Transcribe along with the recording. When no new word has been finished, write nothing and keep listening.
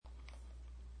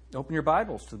Open your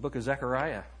Bibles to the book of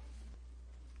Zechariah.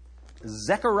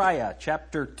 Zechariah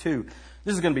chapter 2.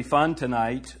 This is going to be fun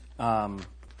tonight.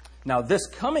 Now, this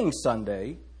coming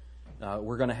Sunday,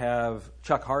 we're going to have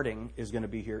Chuck Harding is going to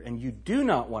be here, and you do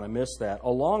not want to miss that.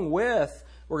 Along with,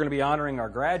 we're going to be honoring our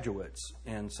graduates,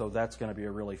 and so that's going to be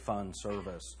a really fun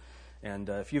service. And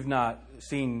if you've not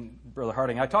seen Brother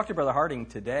Harding, I talked to Brother Harding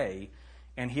today,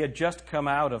 and he had just come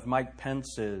out of Mike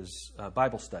Pence's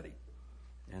Bible study.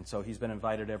 And so he's been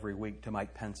invited every week to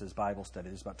Mike Pence's Bible study.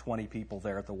 There's about 20 people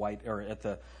there at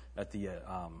the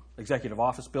executive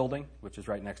office building, which is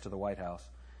right next to the White House.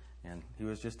 And he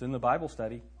was just in the Bible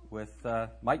study with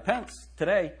Mike Pence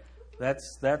today.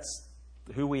 That's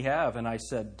who we have. And I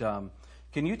said,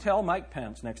 can you tell Mike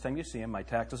Pence next time you see him, my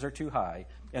taxes are too high,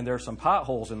 and there are some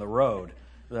potholes in the road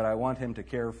that I want him to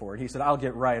care for. And he said, I'll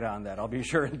get right on that. I'll be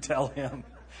sure and tell him.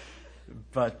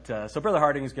 But so Brother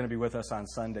Harding is going to be with us on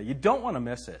Sunday. You don't want to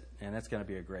miss it, and it's going to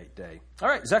be a great day. All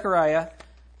right, Zechariah.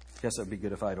 I guess it would be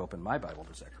good if I'd open my Bible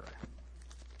to Zechariah,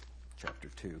 chapter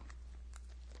 2.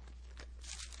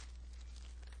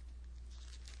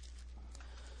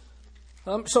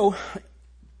 So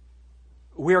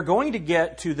we are going to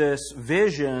get to this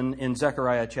vision in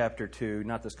Zechariah chapter 2,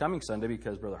 not this coming Sunday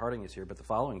because Brother Harding is here, but the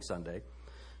following Sunday.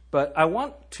 But I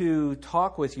want to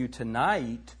talk with you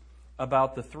tonight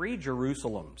about the three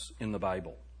Jerusalems in the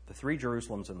Bible. The three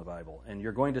Jerusalems in the Bible. And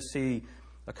you're going to see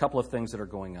a couple of things that are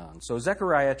going on. So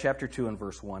Zechariah chapter 2 and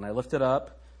verse 1. I lifted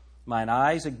up mine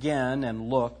eyes again and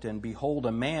looked, and behold,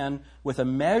 a man with a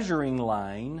measuring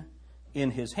line in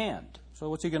his hand.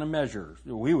 So what's he going to measure?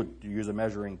 We would use a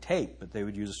measuring tape, but they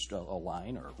would use a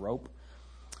line or a rope.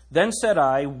 Then said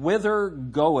I, whither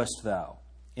goest thou?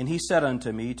 And he said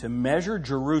unto me, to measure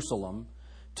Jerusalem,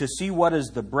 to see what is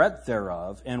the breadth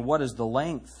thereof, and what is the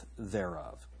length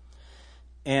thereof.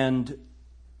 And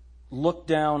look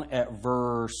down at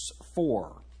verse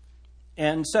 4.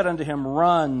 And said unto him,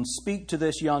 run, speak to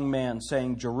this young man,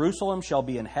 saying, Jerusalem shall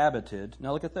be inhabited,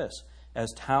 now look at this,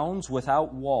 as towns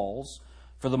without walls,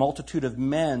 for the multitude of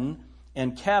men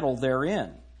and cattle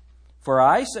therein. For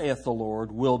I, saith the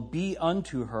Lord, will be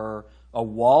unto her a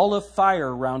wall of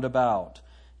fire round about,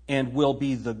 and will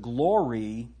be the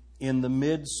glory in the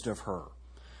midst of her.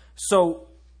 So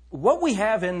what we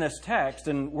have in this text,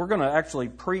 and we're going to actually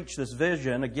preach this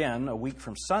vision again a week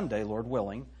from Sunday, Lord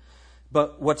willing,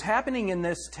 but what's happening in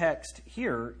this text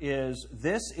here is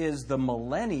this is the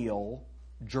millennial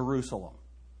Jerusalem.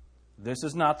 This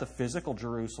is not the physical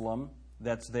Jerusalem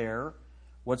that's there.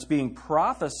 What's being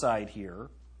prophesied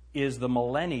here is the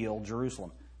millennial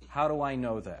Jerusalem. How do I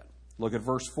know that? Look at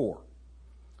verse 4.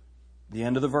 The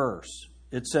end of the verse.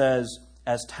 It says,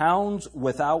 as towns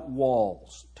without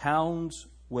walls. Towns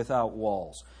without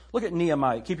walls. Look at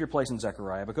Nehemiah. Keep your place in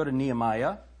Zechariah, but go to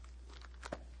Nehemiah.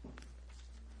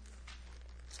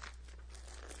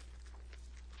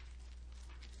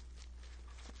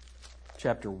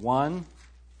 Chapter 1.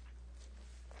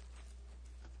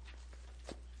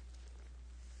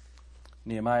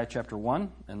 Nehemiah chapter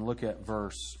 1, and look at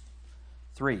verse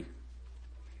 3.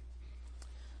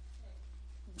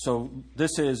 So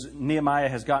this is, Nehemiah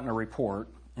has gotten a report,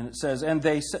 and it says, and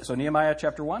they said, so Nehemiah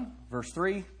chapter 1, verse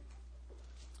 3,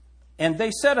 and they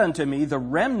said unto me, the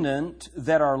remnant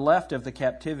that are left of the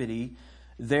captivity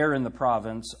there in the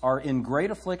province are in great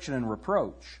affliction and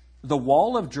reproach. The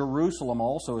wall of Jerusalem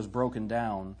also is broken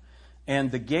down,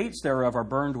 and the gates thereof are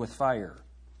burned with fire.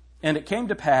 And it came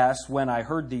to pass, when I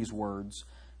heard these words,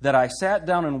 that I sat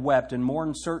down and wept and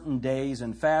mourned certain days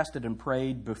and fasted and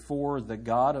prayed before the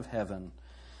God of heaven.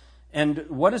 And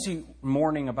what is he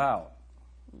mourning about?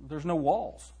 There's no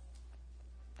walls.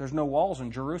 There's no walls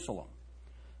in Jerusalem.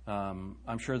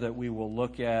 I'm sure that we will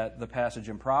look at the passage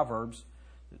in Proverbs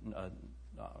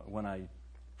when I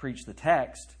preach the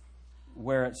text,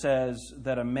 where it says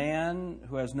that a man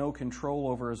who has no control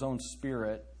over his own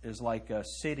spirit is like a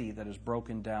city that is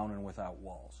broken down and without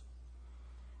walls.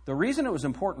 The reason it was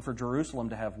important for Jerusalem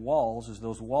to have walls is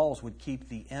those walls would keep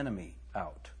the enemy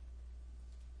out.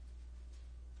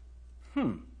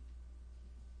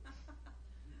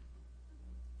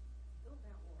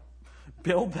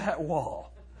 Build that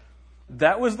wall.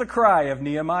 That was the cry of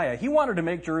Nehemiah. He wanted to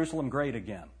make Jerusalem great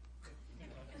again.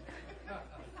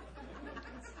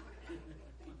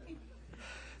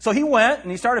 So he went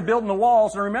and he started building the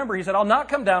walls. And remember, he said, I'll not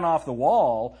come down off the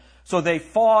wall. So they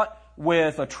fought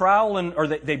with a trowel,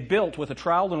 they built with a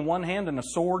trowel in one hand and a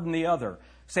sword in the other.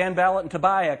 Sanballat and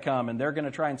Tobiah come, and they're going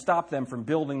to try and stop them from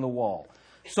building the wall.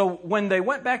 So when they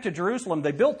went back to Jerusalem,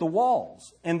 they built the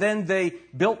walls, and then they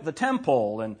built the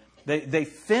temple, and they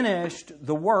finished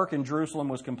the work, and Jerusalem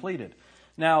was completed.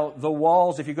 Now, the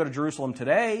walls, if you go to Jerusalem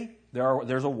today,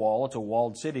 there's a wall. It's a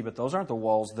walled city, but those aren't the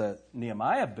walls that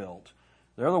Nehemiah built.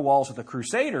 They're the walls that the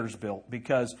Crusaders built,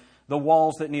 because the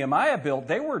walls that Nehemiah built,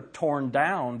 they were torn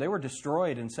down. They were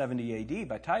destroyed in 70 A.D.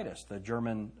 by Titus, the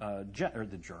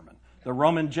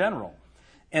Roman general.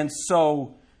 And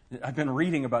so I've been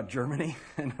reading about Germany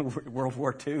and World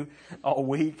War II all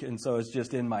week, and so it's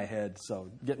just in my head. So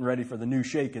getting ready for the new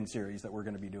Shaken series that we're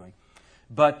going to be doing.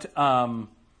 But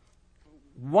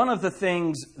one of the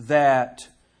things that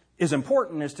is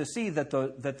important is to see that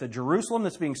the Jerusalem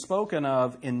that's being spoken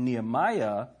of in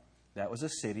Nehemiah, that was a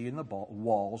city and the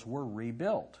walls were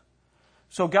rebuilt.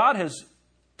 So God has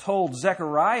told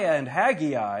Zechariah and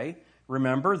Haggai,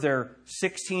 remember, they're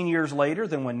 16 years later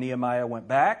than when Nehemiah went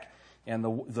back, and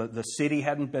the city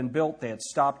hadn't been built. They had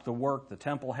stopped the work. The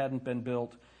temple hadn't been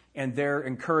built. And they're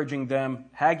encouraging them.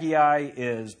 Haggai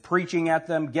is preaching at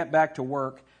them, get back to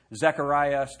work.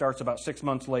 Zechariah starts about 6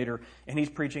 months later, and he's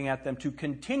preaching at them to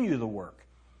continue the work.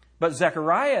 But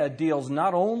Zechariah deals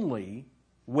not only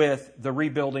with the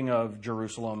rebuilding of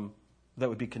Jerusalem that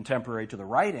would be contemporary to the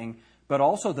writing, but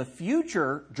also the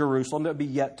future Jerusalem that would be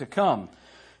yet to come.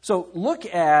 So look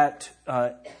at,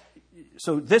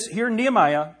 this here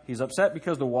Nehemiah, he's upset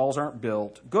because the walls aren't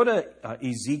built. Go to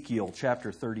Ezekiel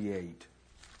chapter 38.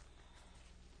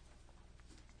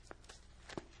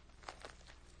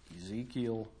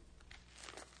 Ezekiel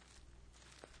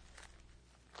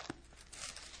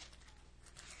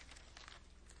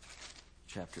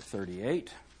chapter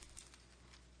 38.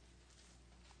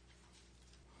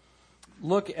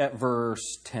 Look at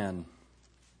verse 10.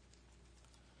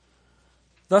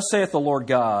 Thus saith the Lord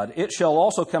God, it shall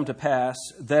also come to pass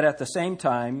that at the same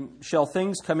time shall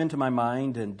things come into my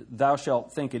mind, and thou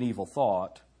shalt think an evil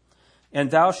thought.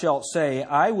 And thou shalt say,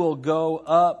 I will go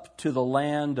up to the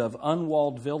land of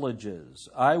unwalled villages.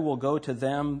 I will go to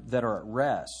them that are at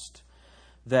rest,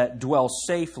 that dwell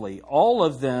safely, all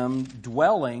of them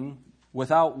dwelling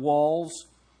without walls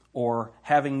or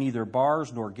having neither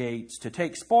bars nor gates, to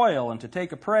take spoil and to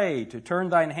take a prey, to turn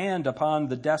thine hand upon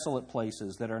the desolate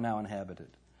places that are now inhabited,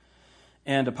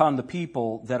 and upon the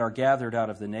people that are gathered out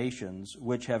of the nations,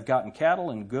 which have gotten cattle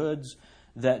and goods,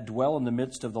 that dwell in the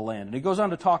midst of the land. And he goes on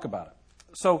to talk about it.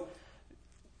 So,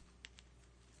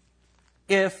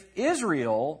 if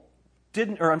Jerusalem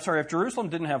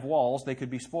didn't have walls, they could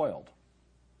be spoiled.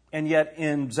 And yet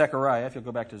in Zechariah, if you'll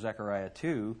go back to Zechariah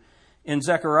 2, in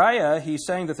Zechariah, he's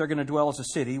saying that they're going to dwell as a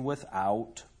city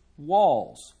without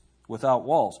walls. Without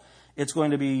walls. It's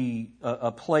going to be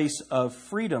a place of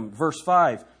freedom. Verse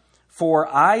 5, for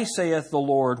I, saith the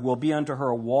Lord, will be unto her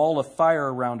a wall of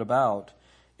fire round about,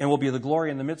 and will be the glory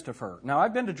in the midst of her. Now,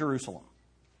 I've been to Jerusalem.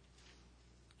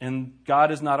 And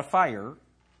God is not a fire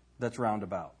that's round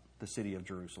about the city of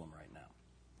Jerusalem right now.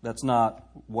 That's not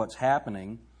what's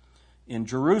happening in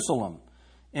Jerusalem.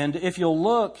 And if you'll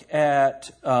look at,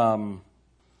 go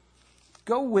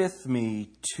with me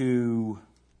to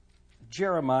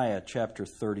Jeremiah chapter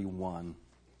 31.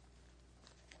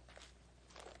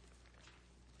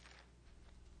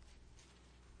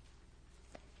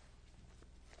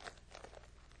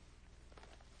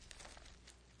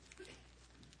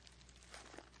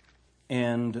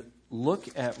 And look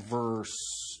at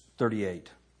verse 38.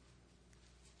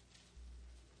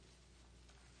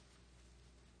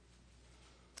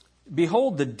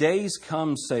 Behold, the days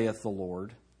come, saith the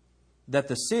Lord, that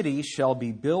the city shall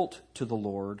be built to the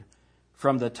Lord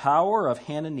from the tower of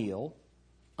Hananeel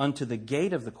unto the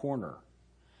gate of the corner.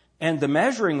 And the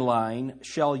measuring line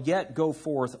shall yet go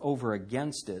forth over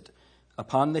against it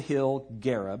upon the hill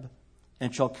Gareb,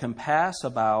 and shall compass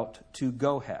about to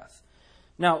Gohath.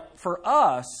 Now, for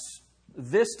us,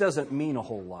 this doesn't mean a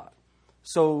whole lot.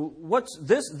 So what's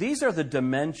this? These are the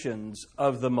dimensions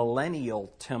of the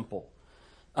millennial temple.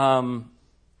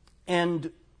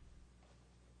 And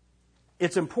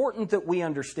it's important that we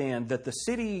understand that the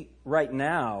city right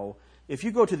now, if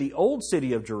you go to the old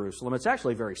city of Jerusalem, it's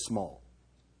actually very small.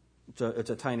 It's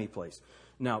a tiny place.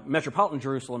 Now, metropolitan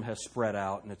Jerusalem has spread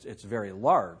out, and it's very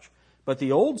large. But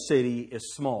the old city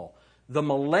is small. The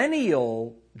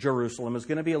millennial Jerusalem is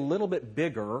going to be a little bit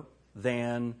bigger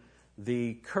than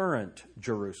the current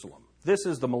Jerusalem. This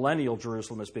is the millennial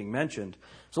Jerusalem that's being mentioned.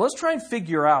 So let's try and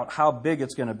figure out how big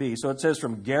it's going to be. So it says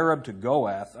from Gareb to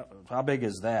Goath. How big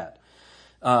is that?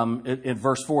 In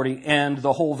verse 40, and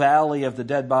the whole valley of the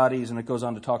dead bodies, and it goes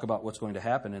on to talk about what's going to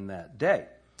happen in that day.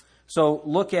 So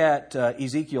look at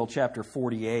Ezekiel chapter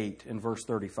 48 and verse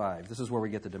 35. This is where we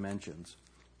get the dimensions.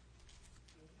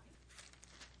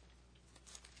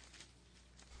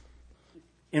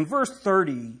 In verse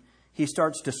 30, he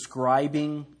starts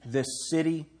describing this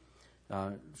city.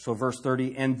 So verse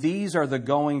 30, and these are the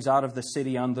goings out of the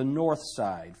city on the north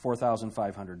side,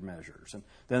 4,500 measures. And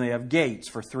then they have gates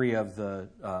for 3 of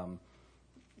the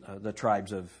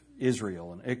tribes of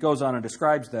Israel. And it goes on and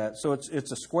describes that. So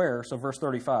it's a square. So verse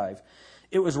 35,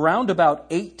 it was round about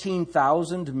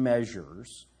 18,000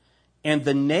 measures, and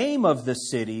the name of the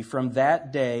city from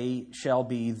that day shall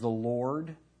be the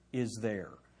Lord is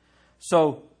there.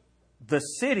 So the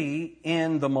city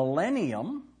in the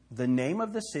millennium, the name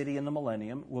of the city in the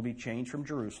millennium will be changed from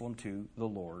Jerusalem to the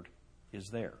Lord is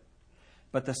there.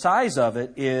 But the size of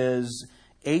it is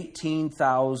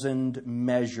 18,000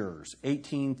 measures.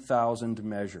 18,000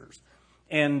 measures.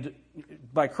 And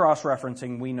by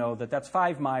cross-referencing, we know that that's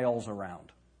 5 miles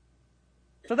around.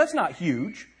 So that's not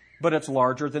huge, but it's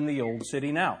larger than the old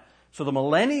city now. So the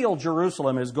millennial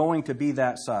Jerusalem is going to be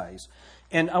that size.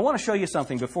 And I want to show you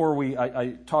something before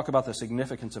I talk about the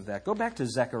significance of that. Go back to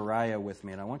Zechariah with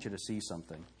me, and I want you to see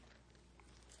something.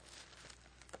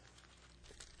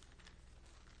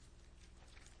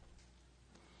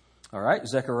 All right,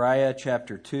 Zechariah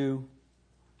chapter 2.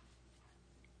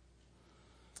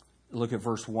 Look at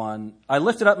verse 1. I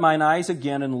lifted up mine eyes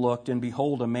again and looked, and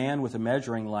behold, a man with a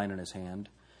measuring line in his hand.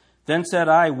 Then said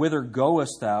I, whither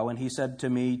goest thou? And he said to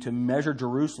me, to measure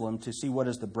Jerusalem, to see what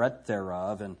is the breadth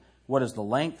thereof, and what is the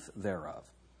length thereof.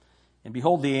 And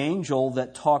behold, the angel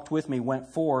that talked with me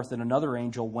went forth, and another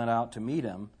angel went out to meet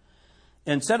him,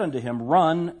 and said unto him,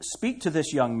 Run, speak to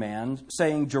this young man,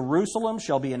 saying, Jerusalem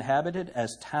shall be inhabited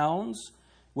as towns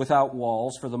without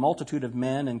walls, for the multitude of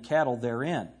men and cattle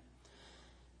therein.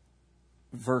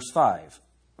 Verse 5,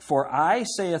 For I,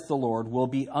 saith the Lord, will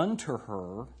be unto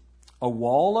her a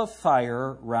wall of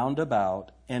fire round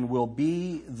about, and will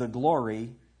be the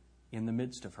glory in the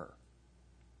midst of her.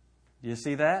 Do you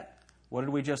see that? What did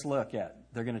we just look at?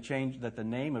 They're going to change, that the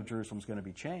name of Jerusalem is going to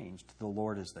be changed. The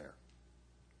Lord is there.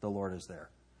 The Lord is there.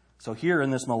 So here in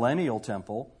this millennial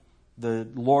temple, the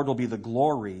Lord will be the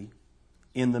glory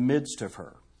in the midst of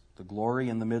her. The glory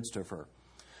in the midst of her.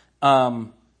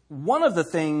 One of the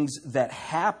things that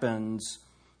happens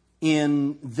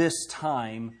in this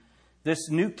time, this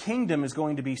new kingdom is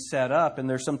going to be set up, and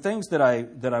there's some things that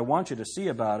I want you to see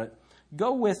about it.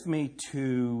 Go with me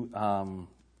to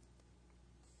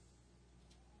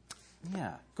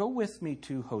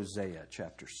Hosea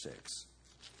chapter 6.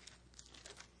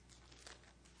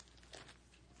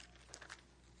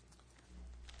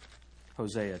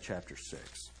 Hosea chapter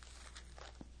 6.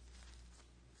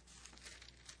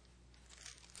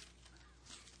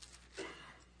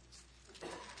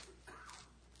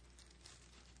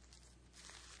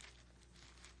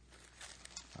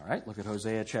 All right, look at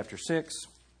Hosea chapter 6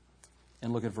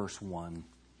 and look at verse 1.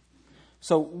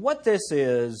 So what this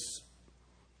is,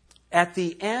 at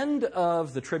the end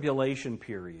of the tribulation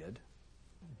period,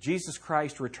 Jesus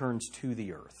Christ returns to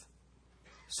the earth.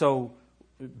 So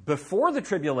before the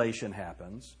tribulation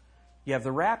happens, you have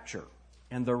the rapture.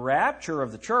 And the rapture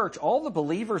of the church, all the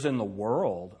believers in the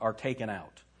world are taken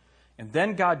out. And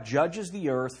then God judges the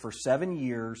earth for 7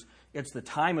 years. It's the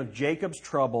time of Jacob's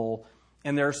trouble.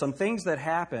 And there are some things that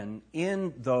happen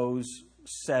in those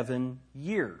 7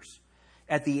 years.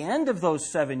 At the end of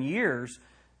those 7 years,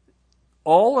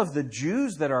 all of the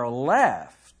Jews that are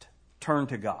left turn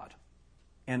to God.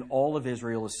 And all of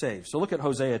Israel is saved. So look at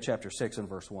Hosea chapter 6 and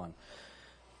verse 1.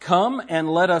 Come and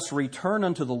let us return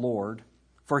unto the Lord,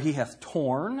 for he hath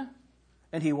torn,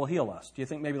 and he will heal us. Do you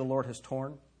think maybe the Lord has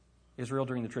torn Israel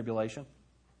during the tribulation?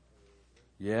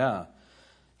 Yeah.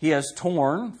 He has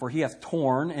torn, for he hath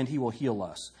torn, and he will heal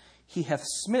us. He hath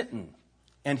smitten,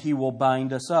 and he will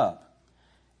bind us up.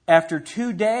 After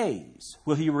 2 days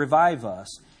will he revive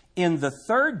us. In the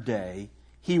 3rd day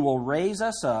he will raise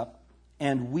us up,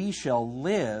 and we shall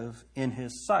live in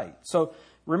his sight. So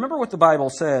remember what the Bible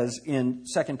says in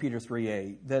 2 Peter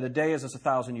 3:8, that a day is as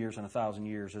 1,000 years, and 1,000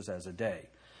 years is as a day.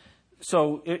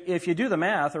 So if you do the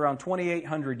math, around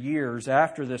 2,800 years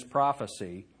after this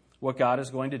prophecy, what God is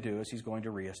going to do is he's going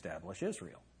to reestablish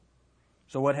Israel.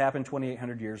 So what happened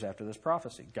 2,800 years after this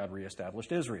prophecy? God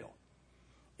reestablished Israel.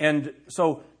 And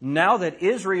so now that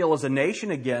Israel is a nation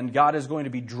again, God is going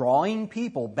to be drawing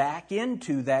people back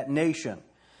into that nation.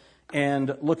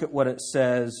 And look at what it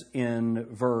says in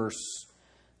verse...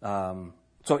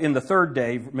 So in the 3rd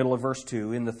day, middle of verse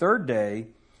 2, in the 3rd day,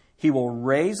 he will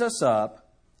raise us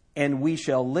up, and we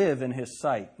shall live in his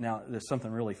sight. Now, there's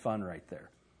something really fun right there.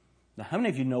 Now, how many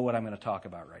of you know what I'm going to talk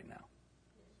about right now?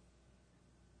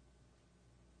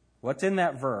 What's in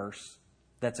that verse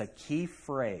that's a key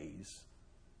phrase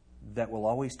that will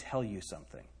always tell you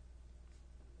something?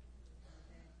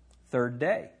 3rd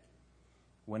day.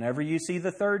 Whenever you see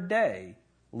the 3rd day,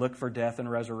 look for death and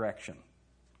resurrection.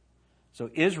 So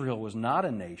Israel was not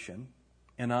a nation,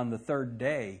 and on the third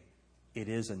day, it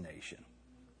is a nation.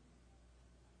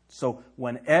 So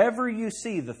whenever you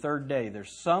see the third day,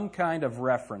 there's some kind of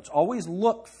reference. Always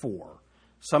look for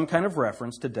some kind of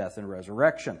reference to death and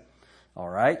resurrection. All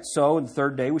right, so in the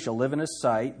third day we shall live in His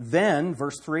sight. Then,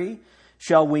 verse 3,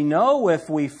 shall we know if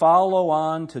we follow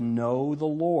on to know the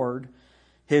Lord?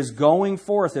 His going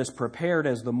forth is prepared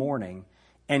as the morning,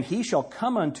 and He shall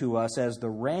come unto us as the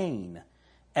rain,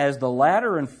 as the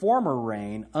latter and former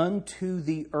rain unto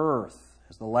the earth.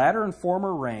 As the latter and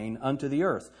former rain unto the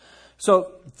earth.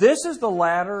 So this is the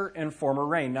latter and former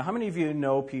rain. Now, how many of you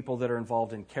know people that are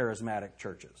involved in charismatic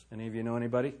churches? Any of you know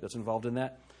anybody that's involved in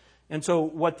that? And so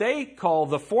what they call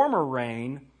the former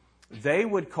rain, they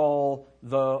would call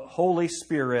the Holy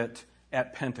Spirit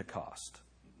at Pentecost.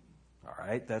 All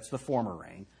right, that's the former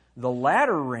rain. The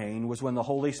latter rain was when the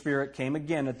Holy Spirit came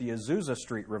again at the Azusa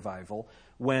Street revival,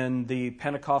 when the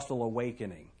Pentecostal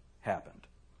awakening happened.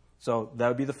 So that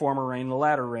would be the former rain, the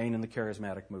latter rain in the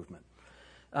charismatic movement.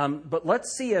 But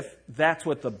let's see if that's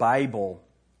what the Bible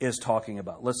is talking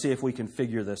about. Let's see if we can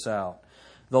figure this out.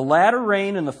 The latter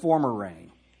rain and the former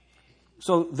rain.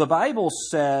 So the Bible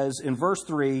says in verse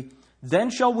 3,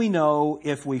 then shall we know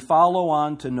if we follow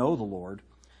on to know the Lord.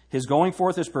 His going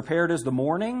forth is prepared as the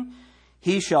morning.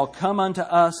 He shall come unto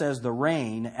us as the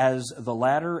rain, as the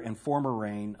latter and former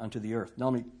rain unto the earth. Now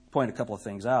let me point a couple of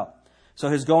things out. So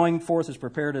His going forth is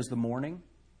prepared as the morning.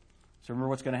 So remember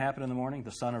what's going to happen in the morning?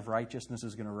 The Son of Righteousness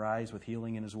is going to rise with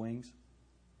healing in His wings.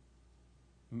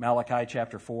 Malachi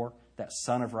chapter 4, that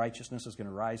Son of Righteousness is going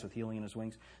to rise with healing in His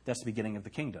wings. That's the beginning of the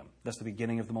kingdom. That's the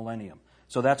beginning of the millennium.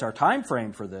 So that's our time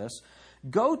frame for this.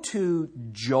 Go to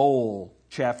Joel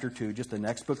chapter 2, just the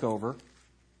next book over.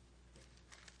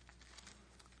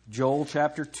 Joel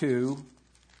chapter 2,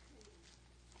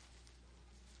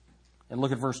 and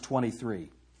look at verse 23.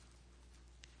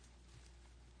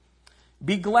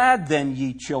 Be glad then,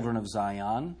 ye children of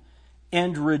Zion,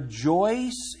 and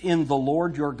rejoice in the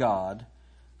Lord your God,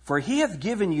 for He hath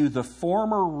given you the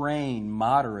former rain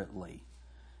moderately,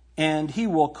 and He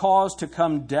will cause to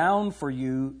come down for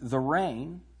you the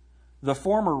rain, the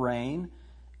former rain,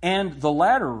 and the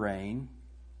latter rain.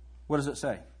 What does it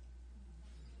say?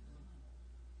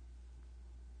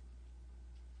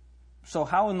 So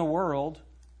how in the world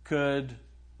could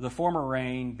the former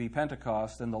rain be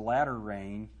Pentecost and the latter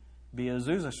rain be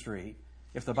Azusa Street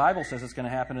if the Bible says it's going to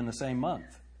happen in the same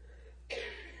month?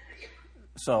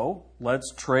 So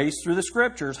let's trace through the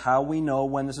Scriptures how we know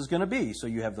when this is going to be. So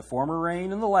you have the former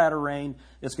rain and the latter rain.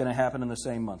 It's going to happen in the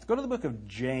same month. Go to the book of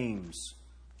James,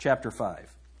 chapter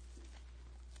 5.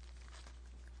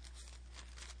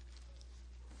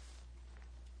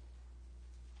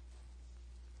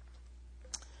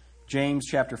 James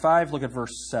chapter 5, look at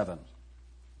verse 7.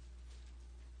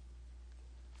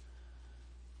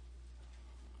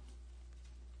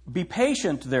 Be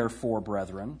patient, therefore,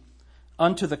 brethren,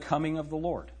 unto the coming of the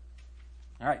Lord.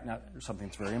 All right, now there's something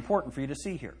that's very important for you to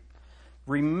see here.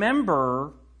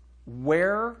 Remember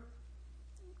where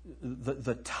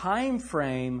the time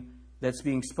frame that's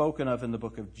being spoken of in the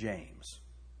book of James.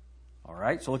 All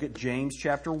right, so look at James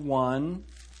chapter 1,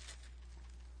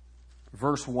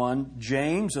 verse 1.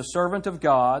 James, a servant of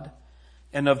God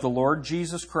and of the Lord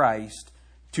Jesus Christ,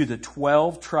 to the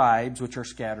 12 tribes which are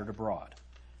scattered abroad.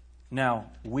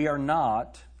 Now, we are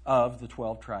not of the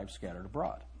 12 tribes scattered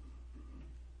abroad.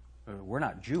 We're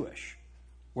not Jewish.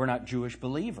 We're not Jewish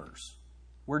believers.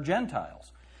 We're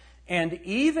Gentiles. And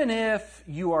even if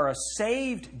you are a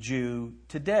saved Jew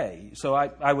today, so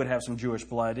I would have some Jewish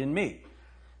blood in me.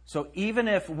 So even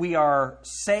if we are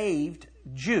saved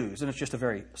Jews, and it's just a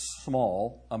very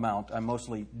small amount, I'm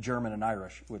mostly German and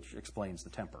Irish, which explains the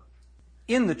temper.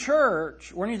 In the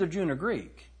church, we're neither Jew nor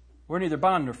Greek. We're neither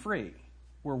bond nor free.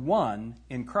 We're one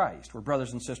in Christ. We're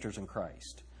brothers and sisters in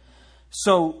Christ.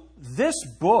 So this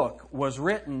book was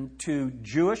written to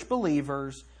Jewish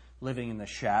believers living in the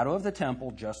shadow of the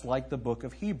temple, just like the book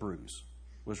of Hebrews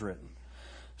was written.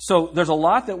 So there's a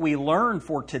lot that we learn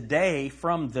for today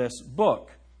from this book,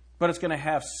 but it's going to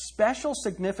have special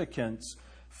significance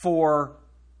for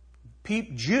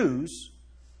Jews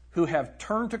who have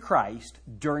turned to Christ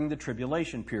during the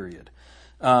tribulation period.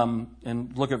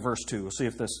 And look at verse 2. We'll see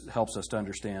if this helps us to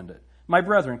understand it. My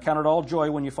brethren, count it all joy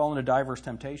when you fall into diverse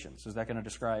temptations. Is that going to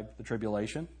describe the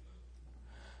tribulation?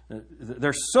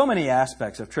 There's so many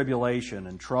aspects of tribulation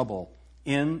and trouble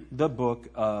in the book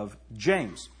of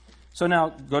James. So now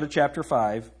go to chapter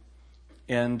 5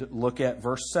 and look at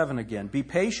verse 7 again. Be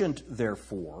patient,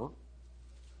 therefore,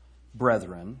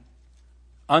 brethren,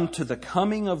 unto the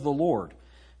coming of the Lord.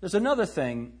 There's another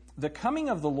thing. The coming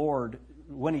of the Lord,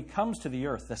 when he comes to the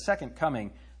earth, the second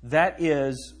coming, that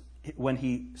is when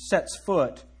he sets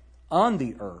foot on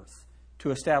the earth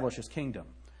to establish his kingdom.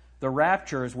 The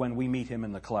rapture is when we meet him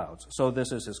in the clouds. So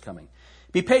this is his coming.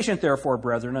 Be patient, therefore,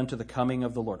 brethren, unto the coming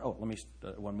of the Lord. Oh, let me,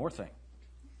 one more thing.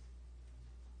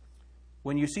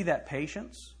 When you see that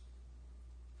patience,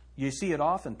 you see it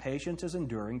often. Patience is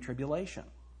enduring tribulation.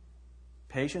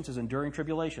 Patience is enduring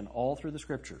tribulation all through the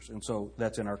Scriptures. And so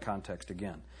that's in our context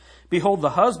again. Behold,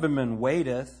 the husbandman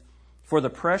waiteth for the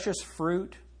precious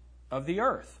fruit of the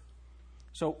earth.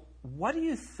 So what do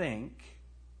you think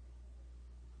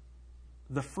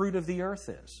the fruit of the earth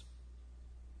is?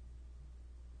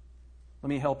 Let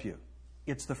me help you.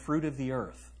 It's the fruit of the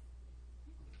earth.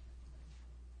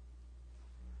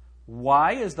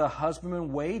 Why is the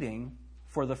husbandman waiting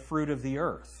for the fruit of the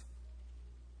earth?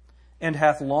 And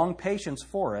hath long patience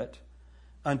for it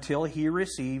until he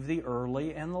receive the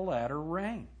early and the latter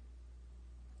rain.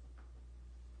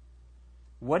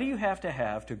 What do you have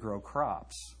to grow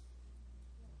crops?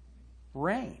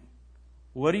 Rain.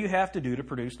 What do you have to do to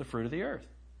produce the fruit of the earth?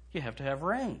 You have to have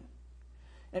rain.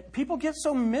 And people get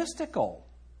so mystical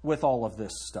with all of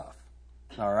this stuff.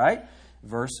 All right?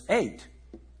 Verse 8.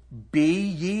 Be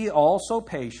ye also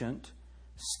patient,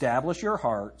 establish your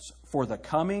hearts, for the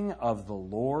coming of the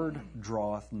Lord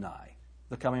draweth nigh.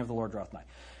 The coming of the Lord draweth nigh.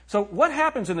 So what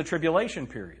happens in the tribulation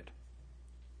period?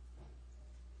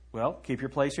 Well, keep your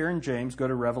place here in James. Go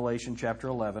to Revelation chapter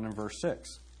 11 and verse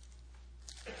 6.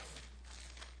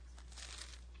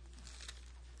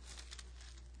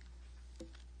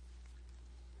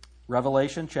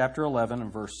 Revelation chapter 11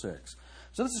 and verse 6.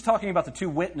 So this is talking about the two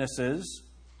witnesses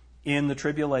in the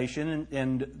tribulation,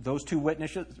 and those two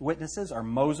witnesses are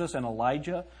Moses and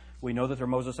Elijah. We know that they're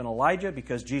Moses and Elijah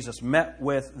because Jesus met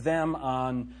with them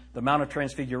on the Mount of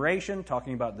Transfiguration,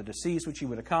 talking about the decease which he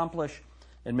would accomplish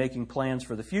and making plans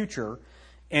for the future.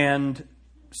 And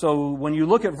so when you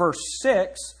look at verse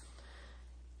 6,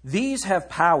 these have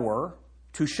power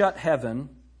to shut heaven,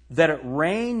 that it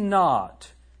rain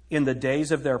not in the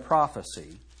days of their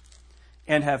prophecy,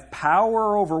 and have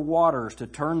power over waters to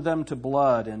turn them to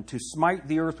blood, and to smite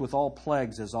the earth with all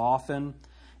plagues as often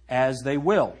as they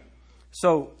will.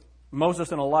 So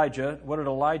Moses and Elijah, what did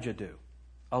Elijah do?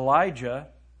 Elijah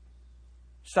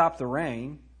stopped the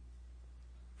rain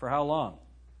for how long?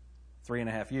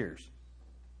 3.5 years.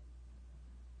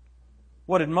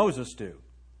 What did Moses do?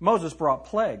 Moses brought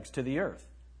plagues to the earth.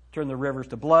 Turned the rivers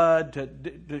to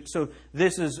blood. So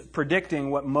this is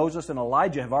predicting what Moses and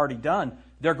Elijah have already done.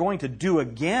 They're going to do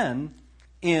again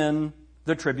in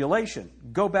the tribulation.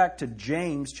 Go back to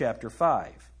James chapter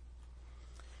 5.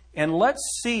 And let's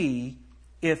see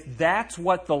if that's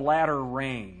what the latter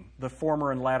rain, the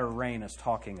former and latter rain, is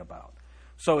talking about.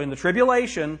 So in the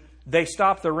tribulation, they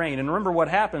stop the rain. And remember what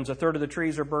happens. A third of the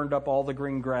trees are burned up, all the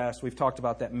green grass. We've talked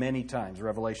about that many times.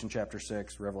 Revelation chapter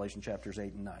 6, Revelation chapters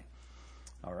 8 and 9.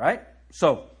 All right?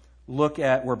 So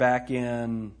we're back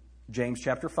in James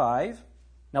chapter 5.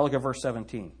 Now look at verse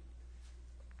 17.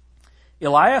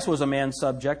 Elias was a man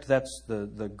subject, that's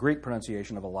the Greek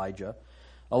pronunciation of Elijah.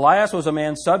 Elias was a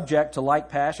man subject to like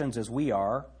passions as we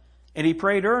are, and he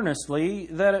prayed earnestly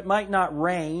that it might not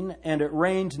rain, and it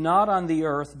rained not on the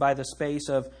earth by the space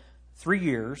of 3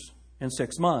 years and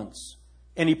 6 months.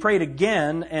 And he prayed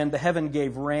again, and the heaven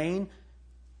gave rain,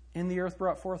 and the earth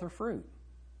brought forth her fruit.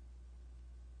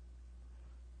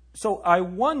 So I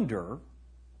wonder,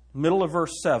 middle of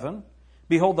verse 7,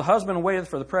 behold, the husband waiteth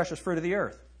for the precious fruit of the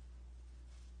earth.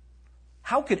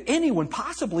 How could anyone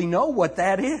possibly know what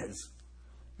that is?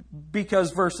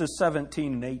 Because verses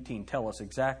 17 and 18 tell us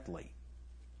exactly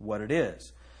what it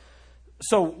is.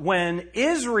 So when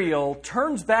Israel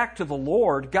turns back to the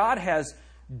Lord, God has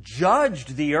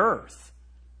judged the earth.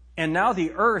 And now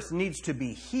the earth needs to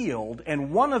be healed.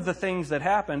 And one of the things that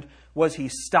happened was he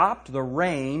stopped the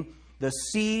rain. The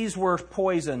seas were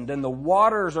poisoned and the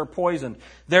waters are poisoned.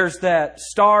 There's that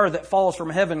star that falls from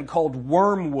heaven called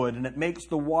wormwood, and it makes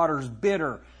the waters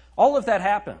bitter. All of that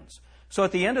happens. So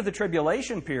at the end of the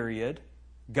tribulation period,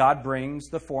 God brings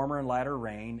the former and latter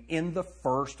rain in the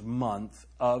first month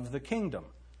of the kingdom.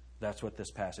 That's what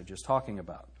this passage is talking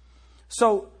about.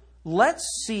 So let's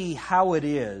see how it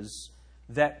is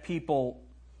that people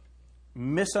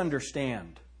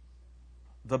misunderstand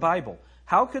the Bible.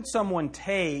 How could someone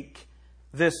take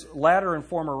this latter and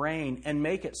former rain and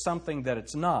make it something that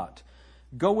it's not?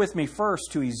 Go with me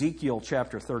first to Ezekiel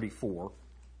chapter 34.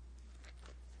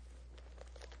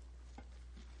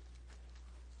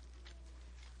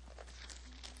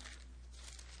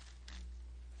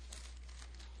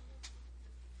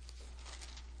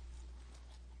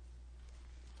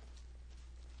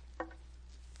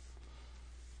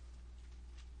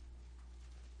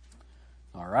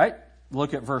 right?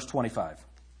 Look at verse 25.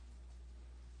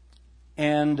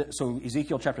 And so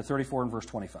Ezekiel chapter 34 and verse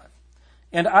 25.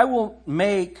 And I will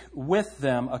make with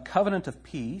them a covenant of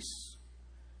peace,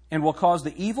 and will cause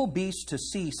the evil beasts to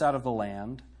cease out of the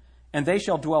land, and they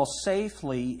shall dwell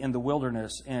safely in the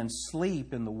wilderness and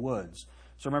sleep in the woods.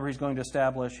 So remember, he's going to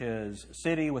establish his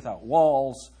city without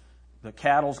walls. The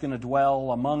cattle's going to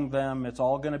dwell among them. It's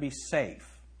all going to be safe.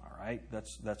 All right?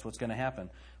 That's what's going to happen.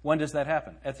 When does that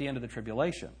happen? At the end of the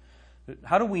tribulation.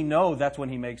 How do we know that's when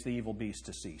he makes the evil beasts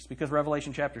to cease? Because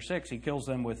Revelation chapter 6, he kills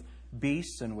them with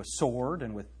beasts and with sword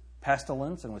and with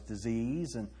pestilence and with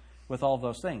disease and with all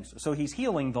those things. So he's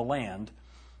healing the land.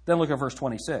 Then look at verse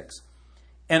 26.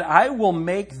 And I will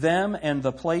make them and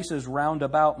the places round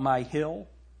about my hill.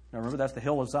 Now remember, that's the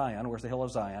hill of Zion. Where's the hill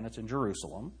of Zion? It's in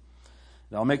Jerusalem.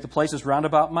 And I'll make the places round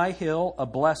about my hill a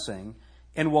blessing,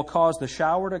 and will cause the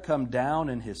shower to come down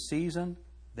in his season.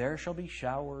 There shall be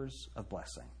showers of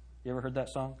blessing. You ever heard that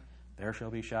song? There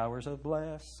shall be showers of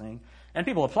blessing. And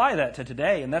people apply that to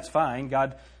today, and that's fine.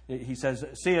 God, he says,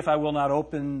 see if I will not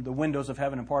open the windows of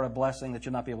heaven and pour out a blessing that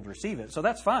you'll not be able to receive it. So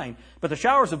that's fine. But the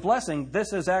showers of blessing,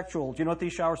 this is actual. Do you know what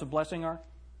these showers of blessing are?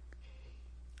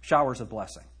 Showers of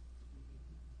blessing.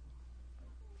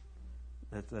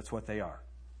 That's what they are.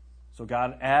 So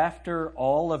God, after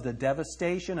all of the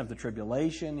devastation of the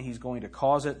tribulation, he's going to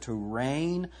cause it to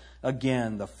rain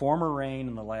again, the former rain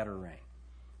and the latter rain.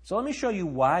 So let me show you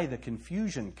why the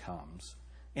confusion comes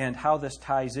and how this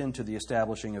ties into the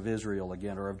establishing of Israel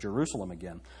again, or of Jerusalem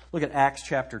again. Look at Acts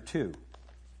chapter 2.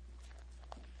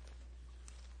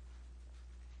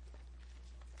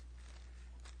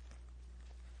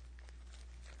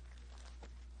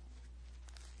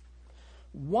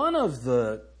 One of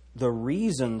the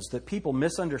reasons that people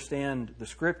misunderstand the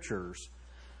Scriptures,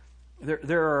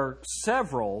 there are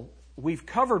several. We've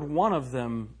covered one of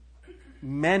them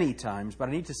many times, but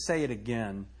I need to say it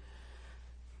again.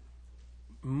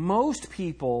 Most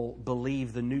people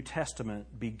believe the New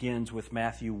Testament begins with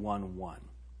Matthew 1:1.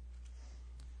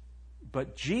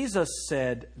 But Jesus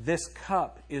said, this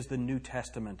cup is the New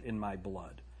Testament in my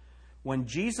blood. When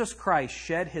Jesus Christ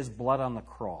shed his blood on the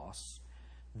cross,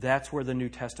 that's where the New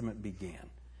Testament began.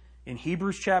 In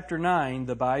Hebrews chapter 9,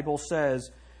 the Bible says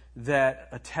that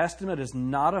a testament is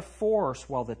not of force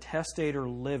while the testator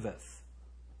liveth.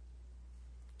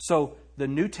 So the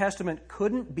New Testament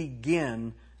couldn't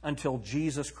begin until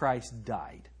Jesus Christ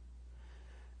died.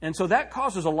 And so that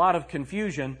causes a lot of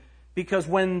confusion, because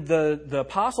when the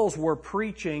apostles were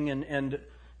preaching and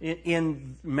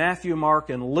in Matthew, Mark,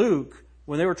 and Luke,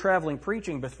 when they were traveling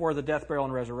preaching before the death, burial,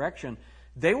 and resurrection,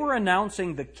 they were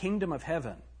announcing the kingdom of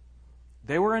heaven.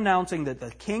 They were announcing that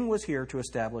the king was here to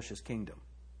establish his kingdom.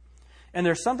 And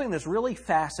there's something that's really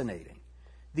fascinating.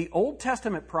 The Old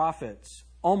Testament prophets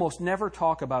almost never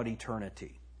talk about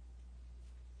eternity.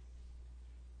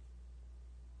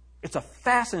 It's a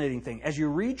fascinating thing. As you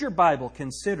read your Bible,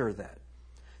 consider that.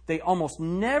 They almost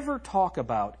never talk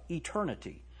about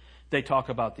eternity. They talk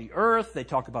about the earth, they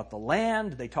talk about the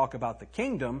land, they talk about the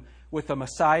kingdom with the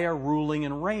Messiah ruling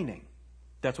and reigning.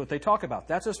 That's what they talk about.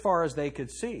 That's as far as they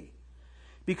could see.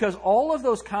 Because all of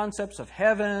those concepts of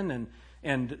heaven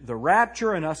and the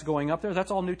rapture and us going up there,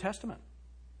 that's all New Testament.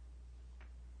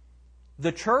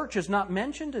 The church is not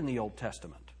mentioned in the Old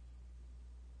Testament.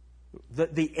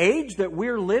 The age that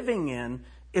we're living in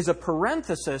is a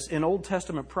parenthesis in Old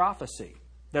Testament prophecy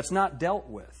that's not dealt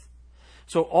with.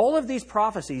 So all of these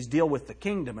prophecies deal with the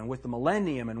kingdom and with the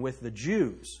millennium and with the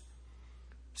Jews.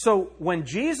 So when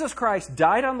Jesus Christ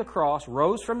died on the cross,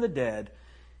 rose from the dead,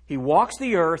 he walks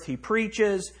the earth, he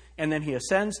preaches, and then he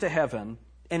ascends to heaven.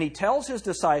 And he tells his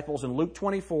disciples in Luke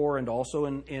 24 and also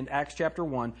in Acts chapter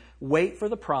 1, wait for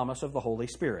the promise of the Holy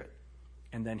Spirit.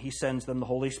 And then he sends them the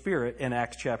Holy Spirit in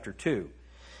Acts chapter 2.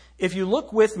 If you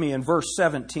look with me in verse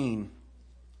 17,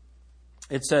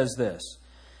 it says this,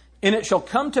 and it shall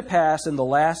come to pass in the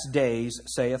last days,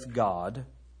 saith God,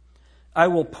 I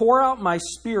will pour out my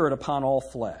Spirit upon all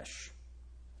flesh.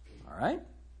 All right?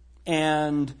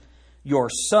 And your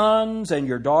sons and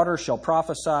your daughters shall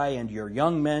prophesy, and your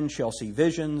young men shall see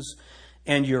visions,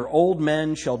 and your old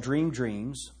men shall dream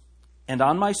dreams. And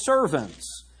on my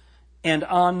servants and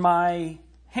on my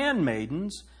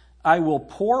handmaidens I will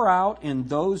pour out in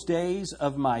those days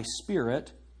of my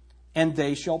Spirit, and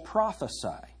they shall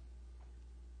prophesy.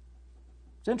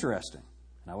 It's interesting.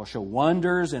 And I will show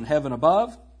wonders in heaven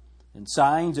above, and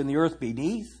signs in the earth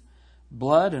beneath,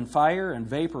 blood and fire and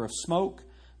vapor of smoke.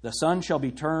 The sun shall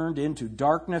be turned into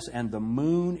darkness and the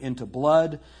moon into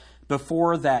blood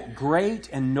before that great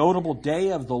and notable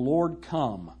day of the Lord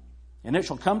come. And it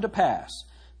shall come to pass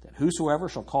that whosoever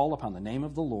shall call upon the name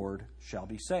of the Lord shall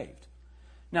be saved.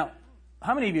 Now,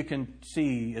 how many of you can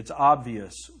see it's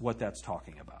obvious what that's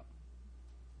talking about?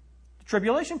 The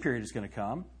tribulation period is going to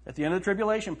come. At the end of the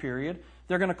tribulation period,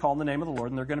 they're going to call on the name of the Lord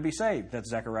and they're going to be saved. That's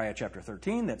Zechariah chapter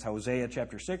 13. That's Hosea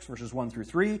chapter 6, verses 1 through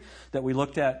 3 that we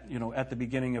looked at, at the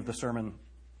beginning of the sermon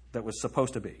that was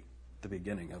supposed to be the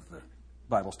beginning of the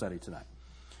Bible study tonight.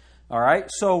 All right,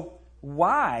 so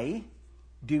why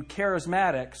do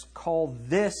charismatics call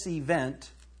this event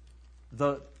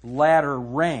the latter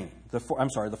rain? The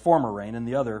former rain, and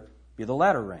the other be the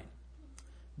latter rain.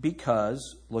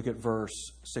 Because, look at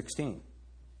verse 16.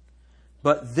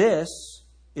 But this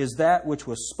is that which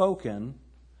was spoken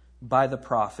by the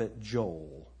prophet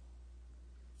Joel.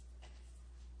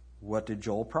 What did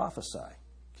Joel prophesy?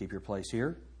 Keep your place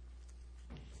here.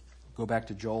 Go back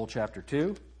to Joel chapter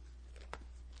 2.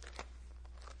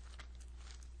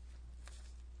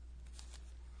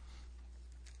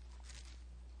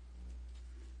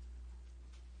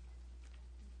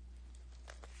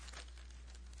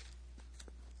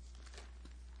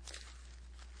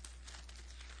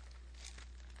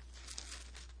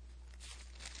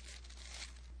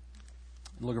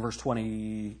 Look at verse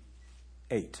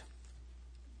 28.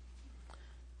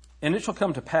 And it shall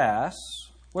come to pass,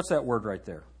 what's that word right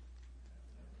there?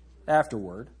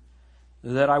 Afterward,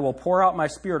 that I will pour out my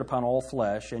Spirit upon all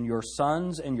flesh, and your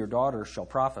sons and your daughters shall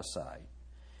prophesy.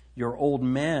 Your old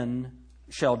men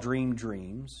shall dream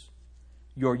dreams.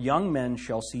 Your young men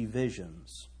shall see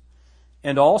visions.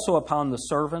 And also upon the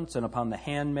servants and upon the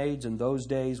handmaids in those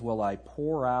days will I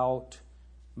pour out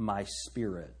my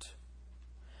Spirit.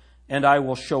 And I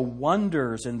will show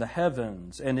wonders in the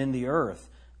heavens and in the earth,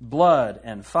 blood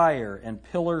and fire and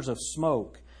pillars of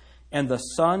smoke. And the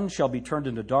sun shall be turned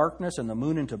into darkness and the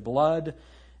moon into blood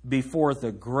before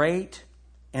the great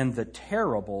and the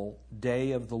terrible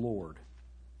day of the Lord.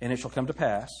 And it shall come to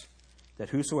pass that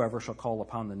whosoever shall call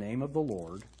upon the name of the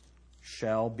Lord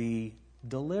shall be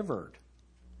delivered.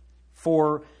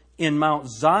 For in Mount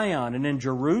Zion and in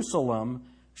Jerusalem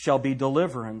shall be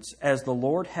deliverance, as the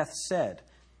Lord hath said,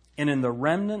 and in the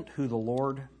remnant who the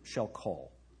Lord shall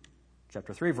call.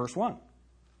 Chapter 3, verse 1.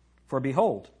 For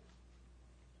behold,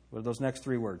 what are those next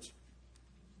three words?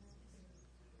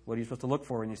 What are you supposed to look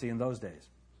for when you see in those days?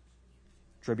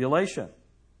 Tribulation.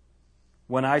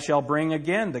 When I shall bring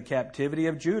again the captivity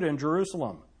of Judah and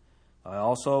Jerusalem.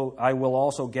 I will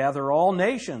also gather all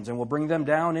nations and will bring them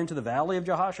down into the valley of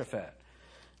Jehoshaphat.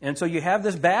 And so you have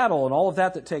this battle and all of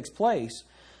that takes place.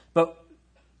 But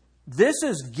this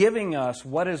is giving us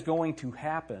what is going to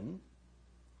happen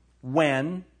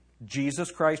when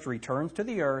Jesus Christ returns to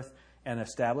the earth and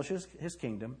establishes his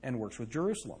kingdom and works with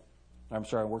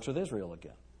works with Israel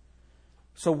again.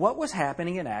 So what was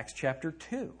happening in Acts chapter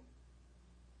 2?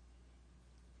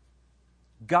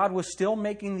 God was still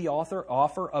making the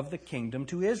offer of the kingdom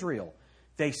to Israel.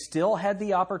 They still had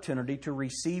the opportunity to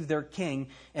receive their king,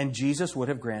 and Jesus would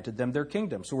have granted them their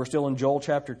kingdom. So we're still in Joel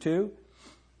chapter 2.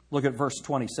 Look at verse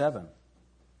 27.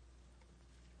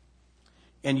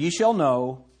 And ye shall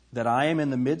know that I am in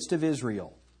the midst of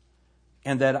Israel,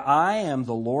 and that I am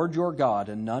the Lord your God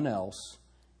and none else,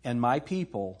 and my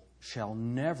people shall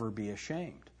never be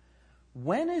ashamed.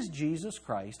 When is Jesus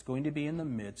Christ going to be in the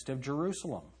midst of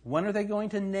Jerusalem? When are they going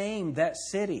to name that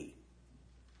city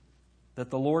that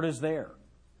the Lord is there?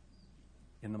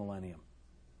 In the millennium.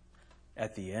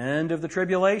 At the end of the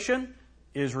tribulation,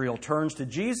 Israel turns to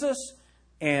Jesus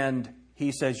and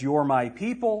he says, "You're my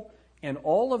people," and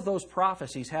all of those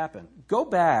prophecies happen. Go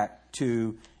back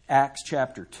to Acts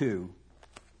chapter 2.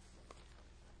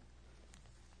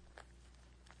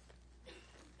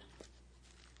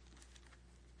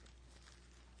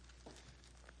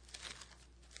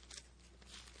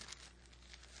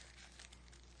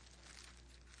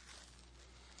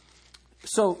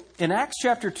 So in Acts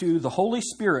chapter 2, the Holy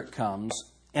Spirit comes,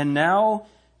 and now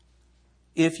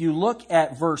if you look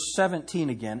at verse 17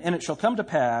 again, and it shall come to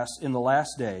pass in the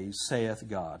last days, saith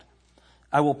God,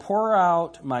 I will pour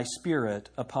out my Spirit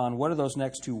upon, what are those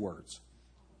next two words?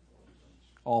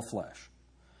 All flesh.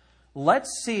 Let's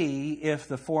see if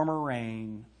the former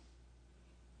rain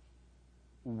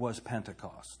was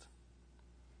Pentecost.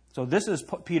 So this is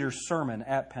Peter's sermon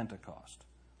at Pentecost.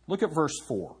 Look at verse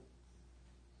 4.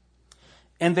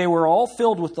 And they were all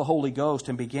filled with the Holy Ghost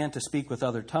and began to speak with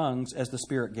other tongues as the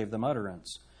Spirit gave them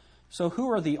utterance. So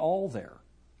who are the all there?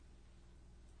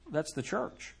 That's the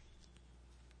church.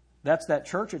 That's that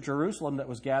church at Jerusalem that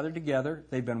was gathered together.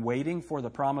 They've been waiting for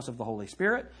the promise of the Holy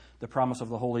Spirit. The promise of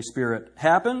the Holy Spirit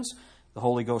happens. The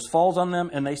Holy Ghost falls on them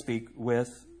and they speak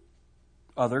with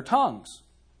other tongues.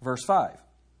 Verse 5.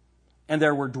 And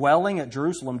there were dwelling at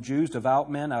Jerusalem Jews,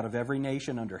 devout men out of every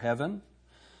nation under heaven.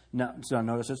 Now, so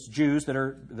notice it's Jews that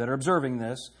are observing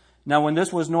this. Now, when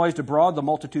this was noised abroad, the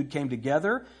multitude came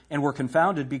together and were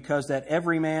confounded, because that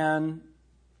every man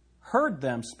heard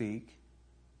them speak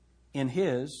in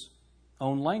his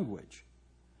own language.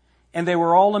 And they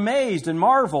were all amazed and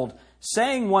marveled,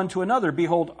 saying one to another,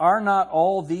 Behold, are not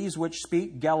all these which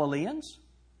speak Galileans?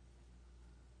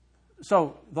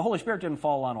 So the Holy Spirit didn't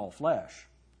fall on all flesh.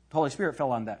 The Holy Spirit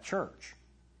fell on that church.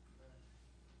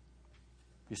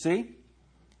 You see?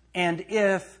 And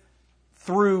if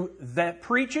through that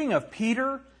preaching of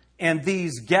Peter and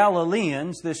these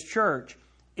Galileans, this church,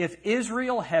 if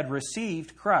Israel had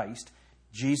received Christ,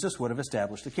 Jesus would have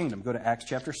established the kingdom. Go to Acts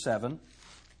chapter 7.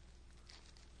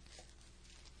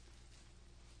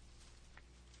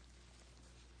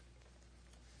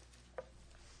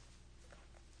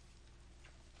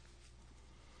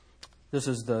 This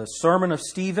is the sermon of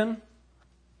Stephen,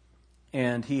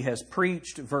 and he has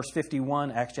preached, verse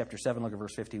 51, Acts chapter 7, look at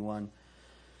verse 51.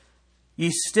 Ye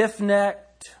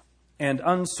stiff-necked and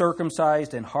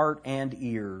uncircumcised in heart and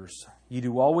ears, ye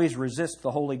do always resist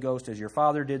the Holy Ghost, as your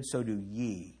father did, so do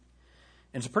ye.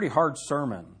 And it's a pretty hard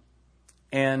sermon.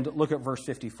 And look at verse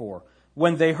 54.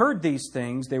 When they heard these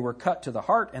things, they were cut to the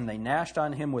heart, and they gnashed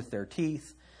on him with their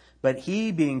teeth. But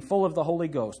he, being full of the Holy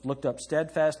Ghost, looked up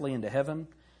steadfastly into heaven,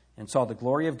 and saw the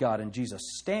glory of God and Jesus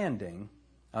standing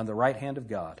on the right hand of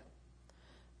God.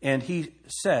 And he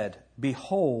said,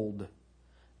 Behold,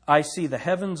 I see the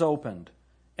heavens opened,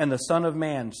 and the Son of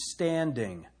Man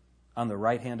standing on the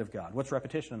right hand of God. What's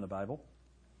repetition in the Bible?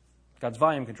 God's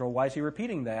volume control. Why is he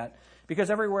repeating that?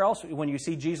 Because everywhere else, when you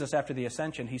see Jesus after the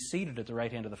ascension, he's seated at the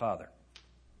right hand of the Father.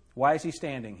 Why is he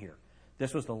standing here?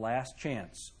 This was the last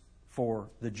chance for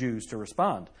the Jews to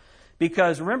respond.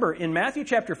 Because remember, in Matthew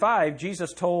chapter 5,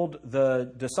 Jesus told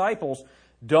the disciples,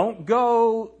 don't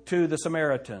go to the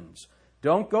Samaritans.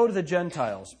 Don't go to the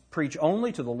Gentiles. Preach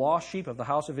only to the lost sheep of the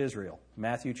house of Israel.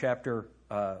 Matthew chapter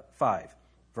 5,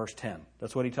 verse 10.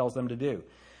 That's what he tells them to do.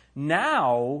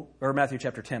 Now, or Matthew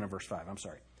chapter 10 and verse 5, I'm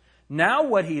sorry. Now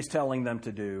what he's telling them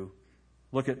to do,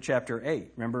 look at chapter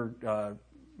 8. Remember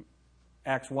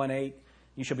Acts 1:8,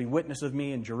 you shall be witness of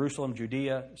me in Jerusalem,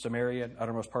 Judea, Samaria,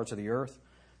 uttermost parts of the earth.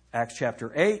 Acts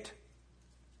chapter 8,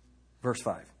 verse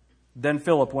 5. Then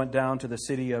Philip went down to the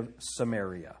city of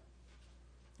Samaria.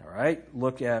 All right,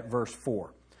 look at verse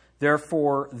 4.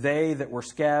 Therefore, they that were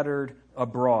scattered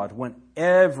abroad went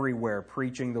everywhere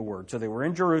preaching the word. So they were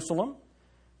in Jerusalem.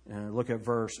 Look at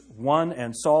verse 1.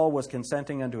 And Saul was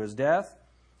consenting unto his death.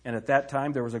 And at that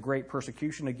time there was a great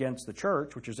persecution against the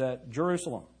church, which is at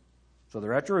Jerusalem. So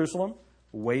they're at Jerusalem,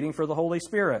 waiting for the Holy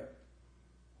Spirit.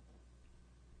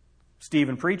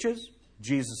 Stephen preaches.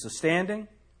 Jesus is standing.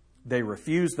 They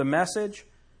refuse the message.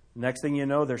 Next thing you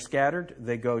know, they're scattered.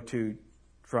 They go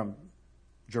from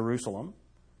Jerusalem,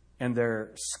 and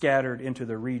they're scattered into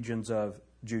the regions of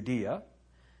Judea,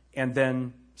 and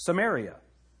then Samaria.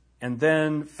 And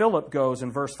then Philip goes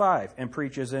in verse 5 and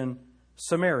preaches in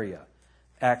Samaria.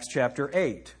 Acts chapter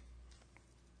 8.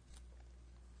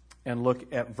 And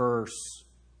look at verse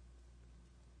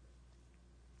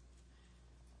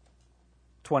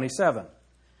 27.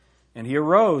 And he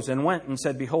arose and went and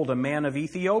said, Behold, a man of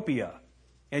Ethiopia,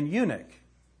 an eunuch.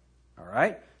 All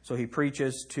right? So he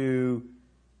preaches to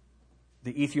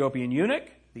the Ethiopian eunuch.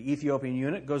 The Ethiopian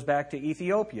eunuch goes back to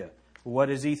Ethiopia. What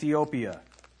is Ethiopia?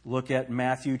 Look at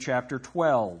Matthew chapter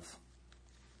 12.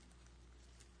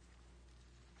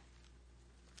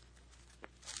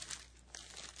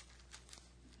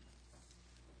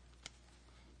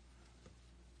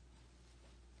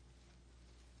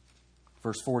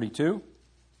 Verse 42.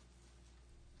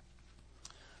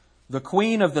 The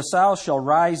queen of the south shall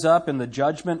rise up in the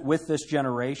judgment with this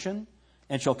generation,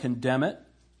 and shall condemn it,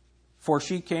 for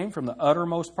she came from the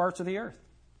uttermost parts of the earth.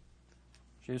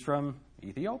 She is from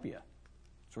Ethiopia.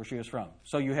 That's where she is from.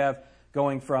 So you have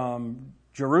going from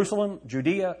Jerusalem,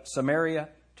 Judea, Samaria,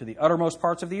 to the uttermost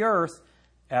parts of the earth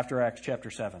after Acts chapter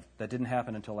 7. That didn't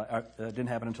happen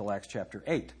until Acts chapter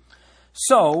 8.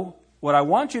 So what I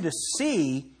want you to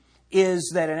see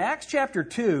is that in Acts chapter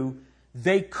 2,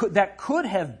 that could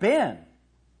have been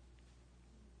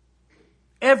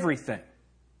everything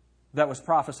that was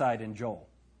prophesied in Joel.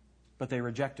 But they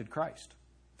rejected Christ.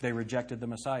 They rejected the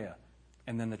Messiah.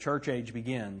 And then the church age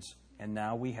begins, and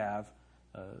now we have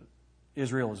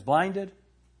Israel is blinded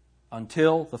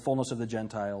until the fullness of the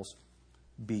Gentiles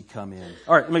be come in.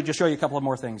 All right, let me just show you a couple of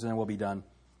more things, and then we'll be done.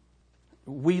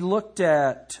 We looked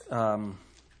at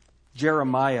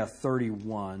Jeremiah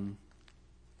 31.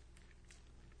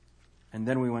 And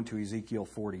then we went to Ezekiel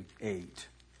 48.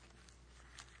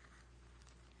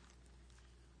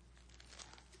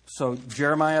 So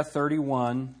Jeremiah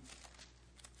 31.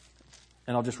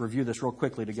 And I'll just review this real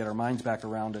quickly to get our minds back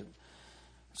around it.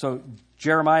 So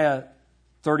Jeremiah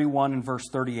 31 and verse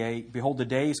 38, Behold, the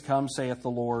days come, saith the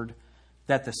Lord,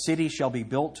 that the city shall be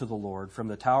built to the Lord from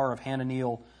the tower of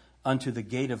Hananeel unto the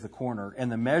gate of the corner,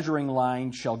 and the measuring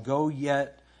line shall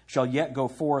yet go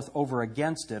forth over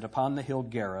against it upon the hill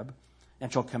Gareb,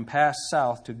 and shall compass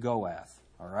south to Goath.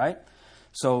 All right?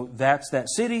 So that's that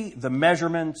city. The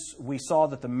measurements, we saw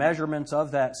that the measurements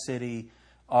of that city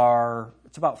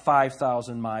it's about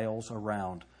 5,000 miles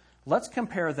around. Let's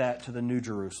compare that to the New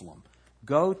Jerusalem.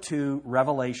 Go to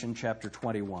Revelation chapter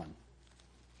 21.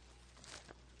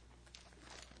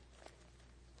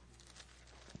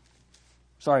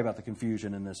 Sorry about the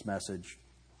confusion in this message.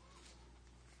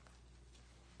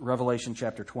 Revelation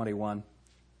chapter 21.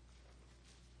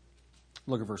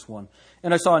 Look at verse 1.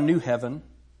 And I saw a new heaven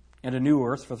and a new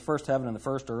earth, for the first heaven and the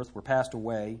first earth were passed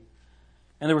away,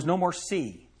 and there was no more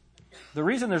sea. The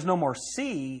reason there's no more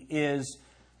sea is,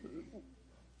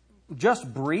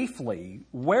 just briefly,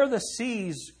 where the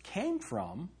seas came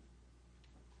from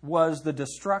was the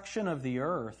destruction of the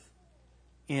earth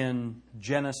in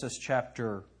Genesis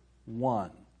chapter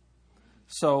 1.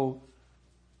 So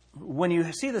when you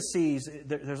see the seas,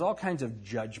 there's all kinds of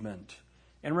judgment.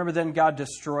 And remember, then God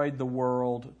destroyed the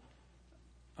world.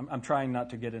 I'm trying not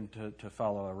to get into to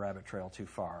follow a rabbit trail too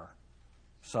far.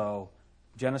 So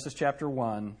Genesis chapter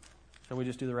 1. Shall we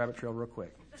just do the rabbit trail real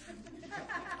quick?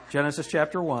 Genesis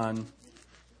chapter 1.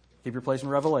 Keep your place in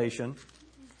Revelation.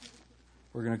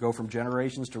 We're going to go from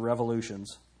generations to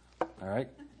revolutions. All right?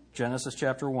 Genesis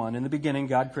chapter 1. In the beginning,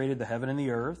 God created the heaven and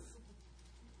the earth.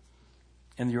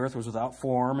 And the earth was without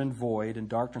form and void, and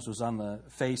darkness was on the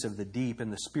face of the deep,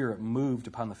 and the Spirit moved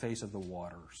upon the face of the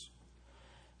waters.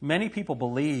 Many people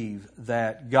believe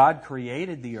that God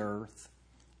created the earth,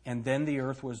 and then the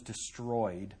earth was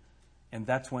destroyed, and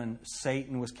that's when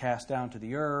Satan was cast down to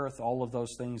the earth, all of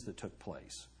those things that took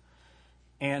place.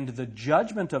 And the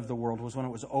judgment of the world was when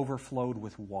it was overflowed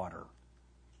with water.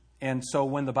 And so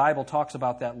when the Bible talks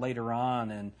about that later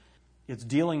on, and it's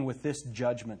dealing with this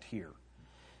judgment here.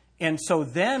 And so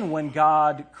then when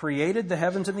God created the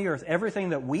heavens and the earth, everything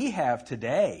that we have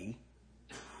today,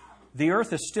 the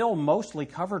earth is still mostly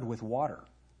covered with water.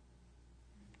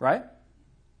 Right?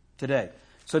 Today.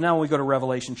 So now we go to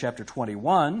Revelation chapter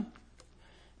 21.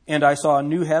 And I saw a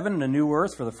new heaven and a new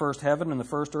earth, for the first heaven and the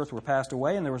first earth were passed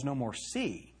away, and there was no more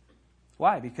sea.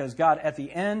 Why? Because God, at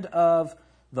the end of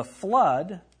the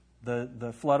flood,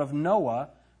 the flood of Noah,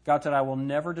 God said, I will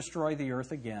never destroy the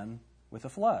earth again with a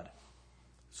flood.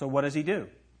 So what does he do?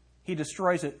 He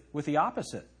destroys it with the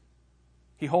opposite.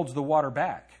 He holds the water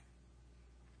back.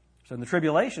 So in the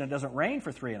tribulation, it doesn't rain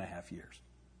for 3.5 years.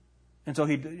 And so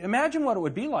imagine what it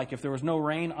would be like if there was no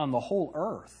rain on the whole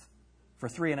earth for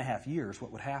 3.5 years,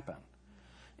 what would happen?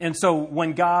 And so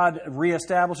when God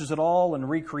reestablishes it all and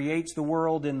recreates the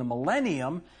world in the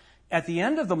millennium, at the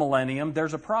end of the millennium,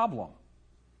 there's a problem.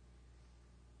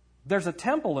 There's a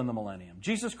temple in the millennium.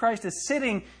 Jesus Christ is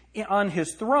sitting on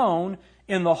his throne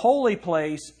in the holy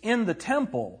place in the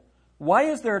temple. Why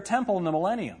is there a temple in the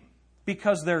millennium?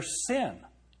 Because there's sin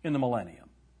in the millennium.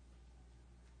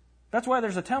 That's why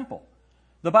there's a temple.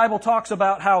 The Bible talks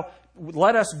about how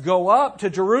let us go up to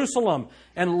Jerusalem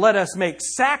and let us make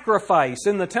sacrifice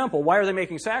in the temple. Why are they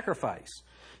making sacrifice?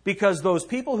 Because those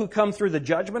people who come through the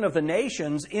judgment of the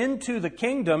nations into the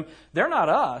kingdom, they're not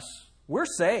us. We're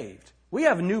saved. We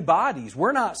have new bodies.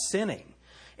 We're not sinning.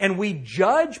 And we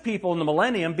judge people in the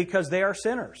millennium because they are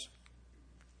sinners.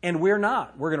 And we're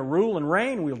not. We're going to rule and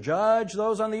reign. We'll judge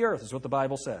those on the earth, is what the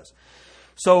Bible says.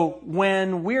 So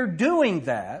when we're doing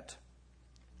that,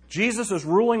 Jesus is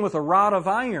ruling with a rod of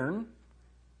iron,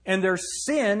 and there's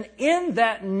sin in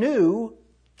that new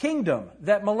kingdom,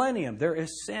 that millennium. There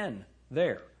is sin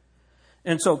there.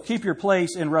 And so keep your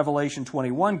place in Revelation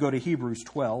 21. Go to Hebrews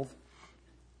 12.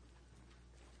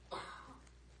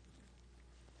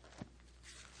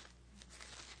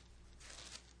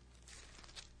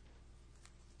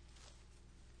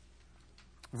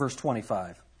 Verse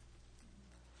 25.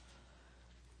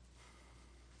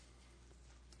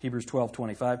 Hebrews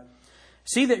 12:25.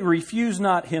 See that you refuse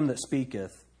not him that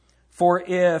speaketh, for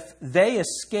if they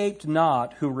escaped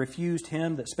not who refused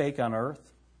him that spake on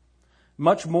earth,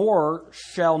 much more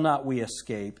shall not we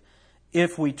escape,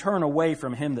 if we turn away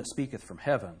from him that speaketh from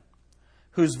heaven,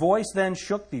 whose voice then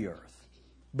shook the earth.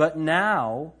 But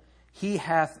now he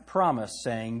hath promised,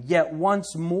 saying, Yet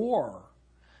once more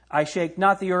I shake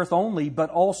not the earth only, but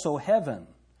also heaven.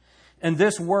 And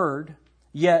this word,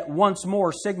 yet once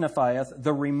more, signifieth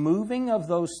the removing of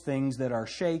those things that are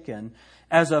shaken,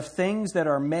 as of things that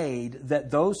are made,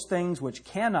 that those things which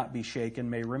cannot be shaken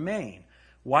may remain.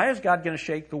 Why is God going to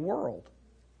shake the world?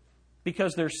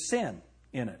 because there's sin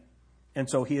in it. And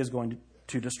so he is going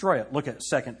to destroy it. Look at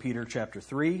 2 Peter chapter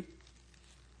 3.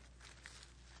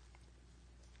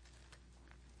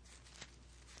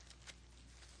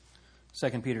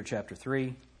 2 Peter chapter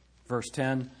 3, verse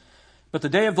 10. But the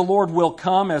day of the Lord will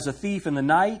come as a thief in the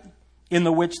night, in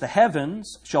the which the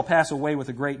heavens shall pass away with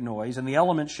a great noise, and the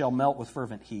elements shall melt with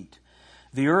fervent heat.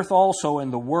 The earth also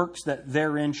and the works that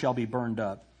therein shall be burned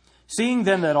up. Seeing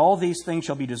then that all these things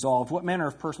shall be dissolved, what manner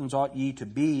of persons ought ye to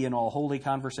be in all holy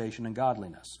conversation and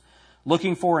godliness?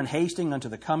 Looking for and hasting unto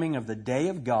the coming of the day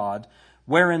of God,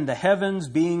 wherein the heavens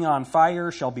being on fire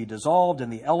shall be dissolved,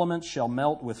 and the elements shall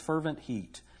melt with fervent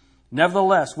heat.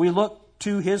 Nevertheless, we look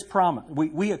to his promise.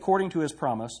 We, according to his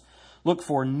promise, look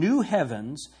for new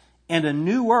heavens and a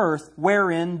new earth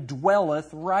wherein dwelleth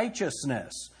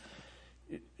righteousness.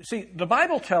 See, the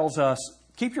Bible tells us,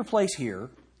 keep your place here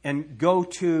and go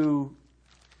to,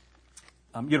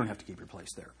 you don't have to keep your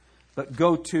place there, but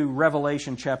go to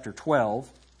Revelation chapter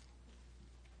 12.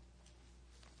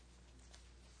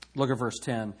 Look at verse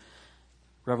 10.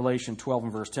 Revelation 12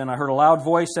 and verse 10. I heard a loud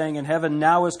voice saying in heaven,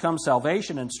 now is come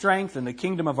salvation and strength and the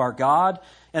kingdom of our God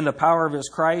and the power of his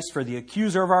Christ. For the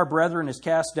accuser of our brethren is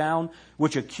cast down,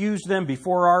 which accused them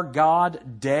before our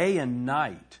God day and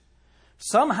night.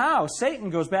 Somehow Satan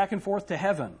goes back and forth to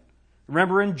heaven.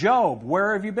 Remember in Job,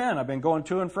 where have you been? I've been going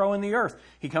to and fro in the earth.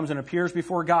 He comes and appears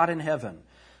before God in heaven.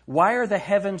 Why are the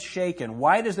heavens shaken?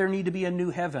 Why does there need to be a new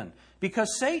heaven?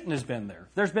 Because Satan has been there.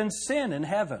 There's been sin in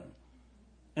heaven.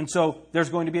 And so there's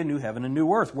going to be a new heaven and new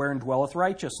earth wherein dwelleth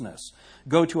righteousness.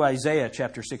 Go to Isaiah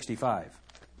chapter 65.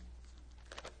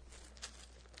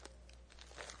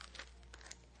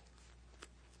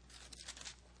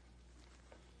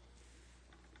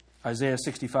 Isaiah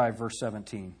 65, verse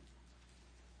 17.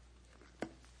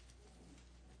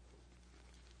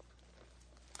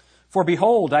 For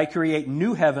behold, I create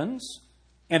new heavens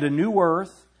and a new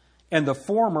earth, and the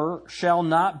former shall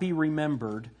not be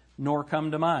remembered, nor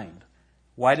come to mind.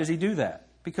 Why does he do that?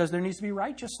 Because there needs to be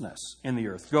righteousness in the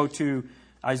earth. Go to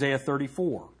Isaiah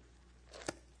 34.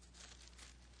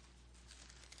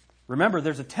 Remember,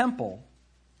 there's a temple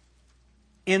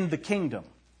in the kingdom.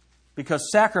 Because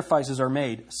sacrifices are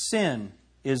made, sin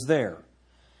is there.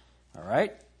 All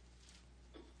right?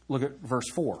 Look at verse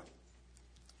 4.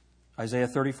 Isaiah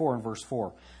 34 and verse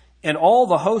 4. And all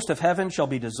the host of heaven shall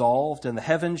be dissolved, and the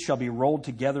heavens shall be rolled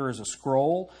together as a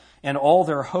scroll, and all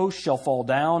their hosts shall fall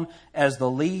down, as the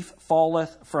leaf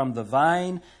falleth from the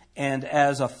vine, and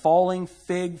as a falling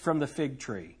fig from the fig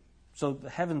tree. So the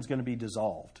heaven's going to be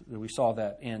dissolved. We saw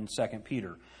that in 2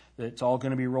 Peter. That it's all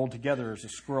going to be rolled together as a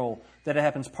scroll. That it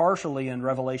happens partially in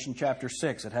Revelation chapter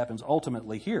 6. It happens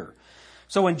ultimately here.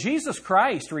 So when Jesus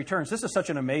Christ returns, this is such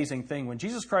an amazing thing. When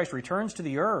Jesus Christ returns to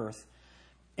the earth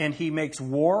and he makes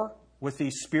war with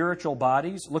these spiritual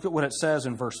bodies, look at what it says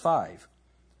in verse 5.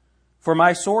 For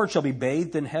my sword shall be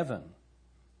bathed in heaven.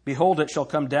 Behold, it shall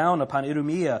come down upon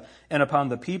Idumea and upon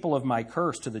the people of my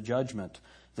curse to the judgment.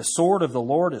 The sword of the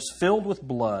Lord is filled with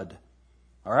blood.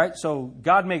 All right, so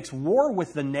God makes war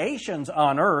with the nations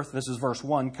on earth. This is verse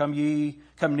 1. Come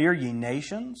near ye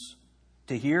nations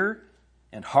to hear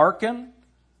and hearken.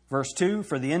 Verse 2,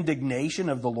 for the indignation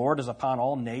of the Lord is upon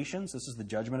all nations. This is the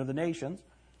judgment of the nations.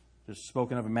 This is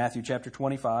spoken of in Matthew chapter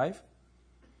 25.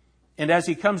 And as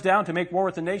he comes down to make war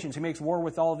with the nations, he makes war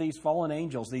with all these fallen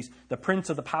angels, the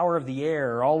prince of the power of the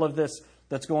air, all of this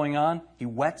that's going on. He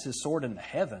whets his sword in the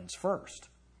heavens first.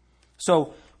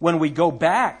 So when we go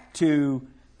back to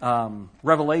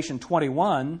Revelation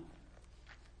 21,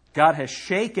 God has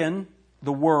shaken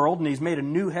the world and he's made a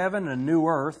new heaven and a new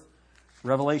earth.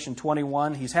 Revelation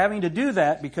 21, he's having to do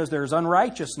that because there's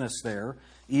unrighteousness there,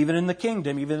 even in the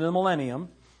kingdom, even in the millennium.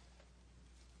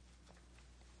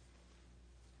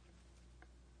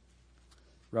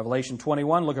 Revelation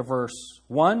 21, look at verse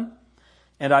 1.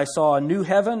 And I saw a new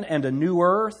heaven and a new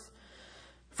earth.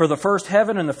 For the first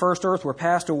heaven and the first earth were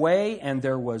passed away, and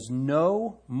there was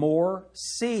no more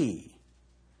sea.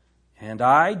 And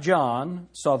I, John,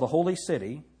 saw the holy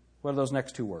city. What are those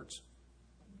next two words?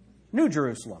 New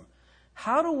Jerusalem.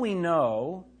 How do we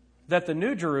know that the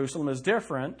New Jerusalem is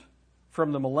different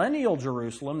from the millennial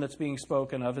Jerusalem that's being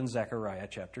spoken of in Zechariah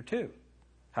chapter 2?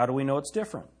 How do we know it's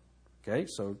different? Okay,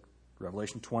 so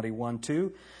Revelation 21,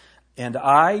 2. And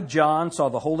I, John, saw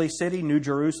the holy city, New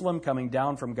Jerusalem, coming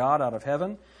down from God out of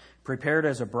heaven, prepared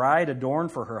as a bride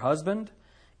adorned for her husband.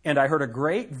 And I heard a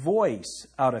great voice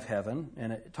out of heaven,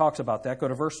 and it talks about that. Go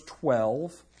to verse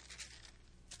 12.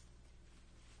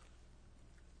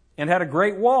 And had a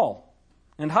great wall,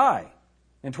 and high,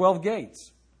 and 12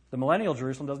 gates. The millennial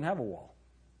Jerusalem doesn't have a wall.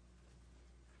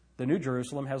 The New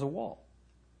Jerusalem has a wall.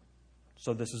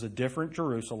 So this is a different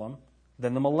Jerusalem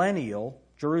than the millennial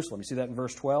Jerusalem. You see that in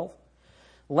verse 12?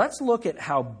 Let's look at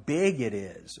how big it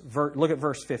is. Look at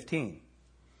verse 15.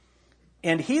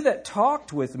 And he that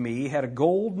talked with me had a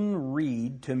golden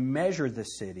reed to measure the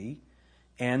city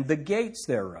and the gates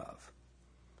thereof.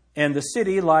 And the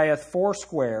city lieth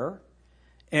foursquare,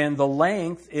 and the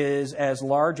length is as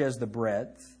large as the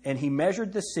breadth. And he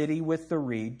measured the city with the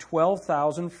reed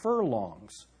 12,000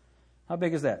 furlongs. How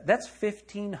big is that? That's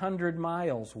 1,500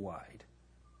 miles wide.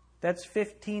 That's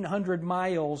 1,500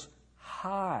 miles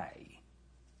high.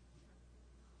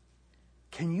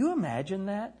 Can you imagine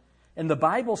that? And the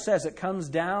Bible says it comes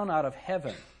down out of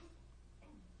heaven.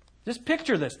 Just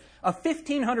picture this. A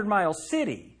 1,500-mile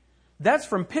city. That's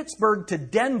from Pittsburgh to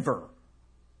Denver.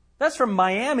 That's from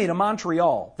Miami to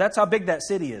Montreal. That's how big that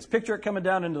city is. Picture it coming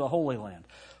down into the Holy Land.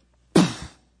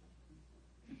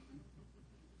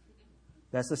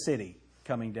 That's the city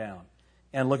coming down.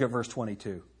 And look at verse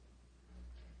 22.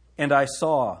 And I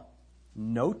saw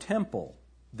no temple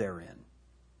therein,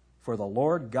 for the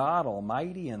Lord God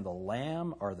Almighty and the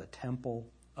Lamb are the temple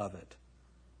of it.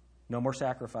 No more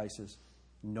sacrifices,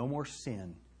 no more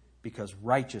sin, because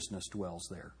righteousness dwells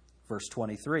there. Verse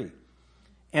 23.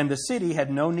 And the city had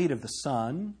no need of the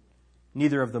sun,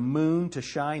 neither of the moon to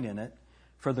shine in it,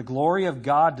 for the glory of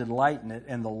God did lighten it,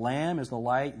 and the Lamb is the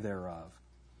light thereof.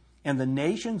 And the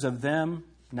nations of them,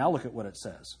 now look at what it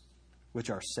says,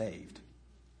 which are saved,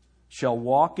 shall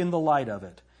walk in the light of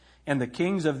it. And the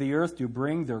kings of the earth do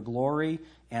bring their glory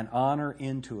and honor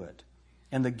into it.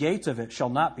 And the gates of it shall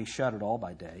not be shut at all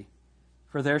by day,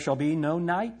 for there shall be no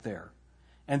night there.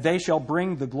 And they shall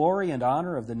bring the glory and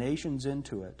honor of the nations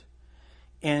into it.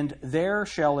 And there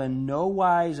shall in no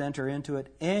wise enter into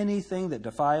it anything that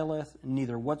defileth,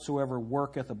 neither whatsoever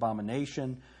worketh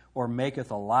abomination, or maketh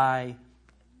a lie,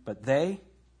 but they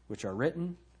which are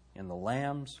written in the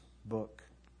Lamb's book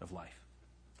of life.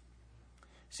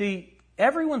 See,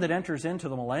 everyone that enters into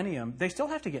the millennium, they still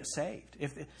have to get saved.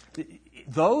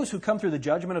 Those who come through the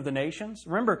judgment of the nations,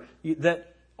 remember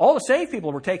that all the saved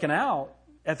people were taken out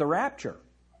at the rapture.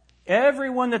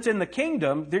 Everyone that's in the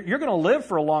kingdom, you're going to live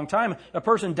for a long time. A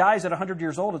person dies at 100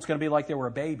 years old, it's going to be like they were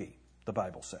a baby, the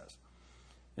Bible says.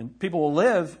 And people will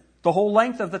live the whole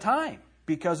length of the time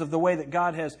because of the way that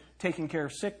God has taken care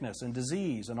of sickness and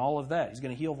disease and all of that. He's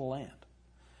going to heal the land.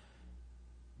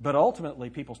 But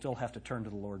ultimately, people still have to turn to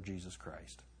the Lord Jesus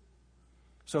Christ.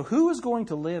 So who is going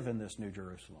to live in this New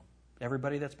Jerusalem?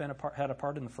 Everybody that's had a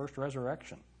part in the first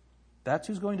resurrection. That's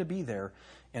who's going to be there,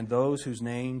 and those whose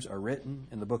names are written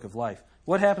in the book of life.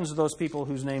 What happens to those people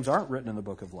whose names aren't written in the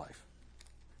book of life?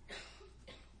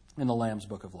 In the Lamb's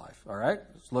book of life. All right?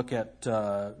 Let's look at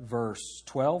verse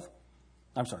 12.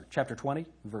 I'm sorry, chapter 20,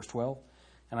 verse 12.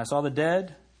 And I saw the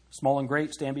dead, small and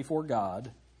great, stand before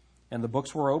God, and the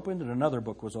books were opened, and another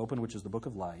book was opened, which is the book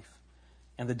of life.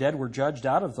 And the dead were judged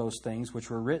out of those things which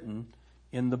were written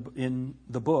in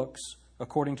the books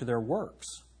according to their works.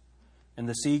 And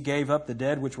the sea gave up the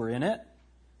dead which were in it,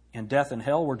 and death and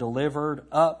hell were delivered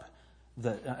up.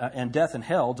 Death and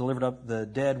hell delivered up the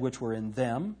dead which were in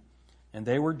them, and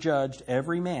they were judged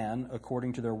every man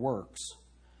according to their works.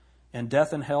 And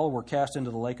death and hell were cast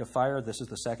into the lake of fire. This is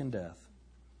the second death.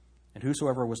 And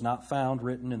whosoever was not found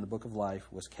written in the book of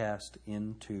life was cast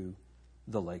into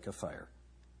the lake of fire.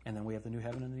 And then we have the new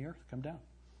heaven and the earth come down.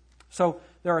 So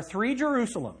there are three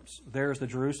Jerusalems. There's the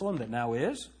Jerusalem that now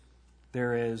is.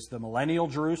 There is the millennial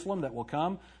Jerusalem that will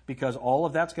come, because all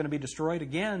of that's going to be destroyed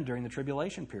again during the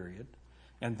tribulation period.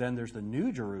 And then there's the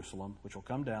new Jerusalem, which will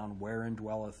come down, wherein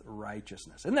dwelleth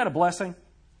righteousness. Isn't that a blessing?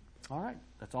 All right,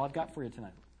 that's all I've got for you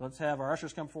tonight. Let's have our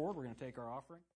ushers come forward. We're going to take our offering.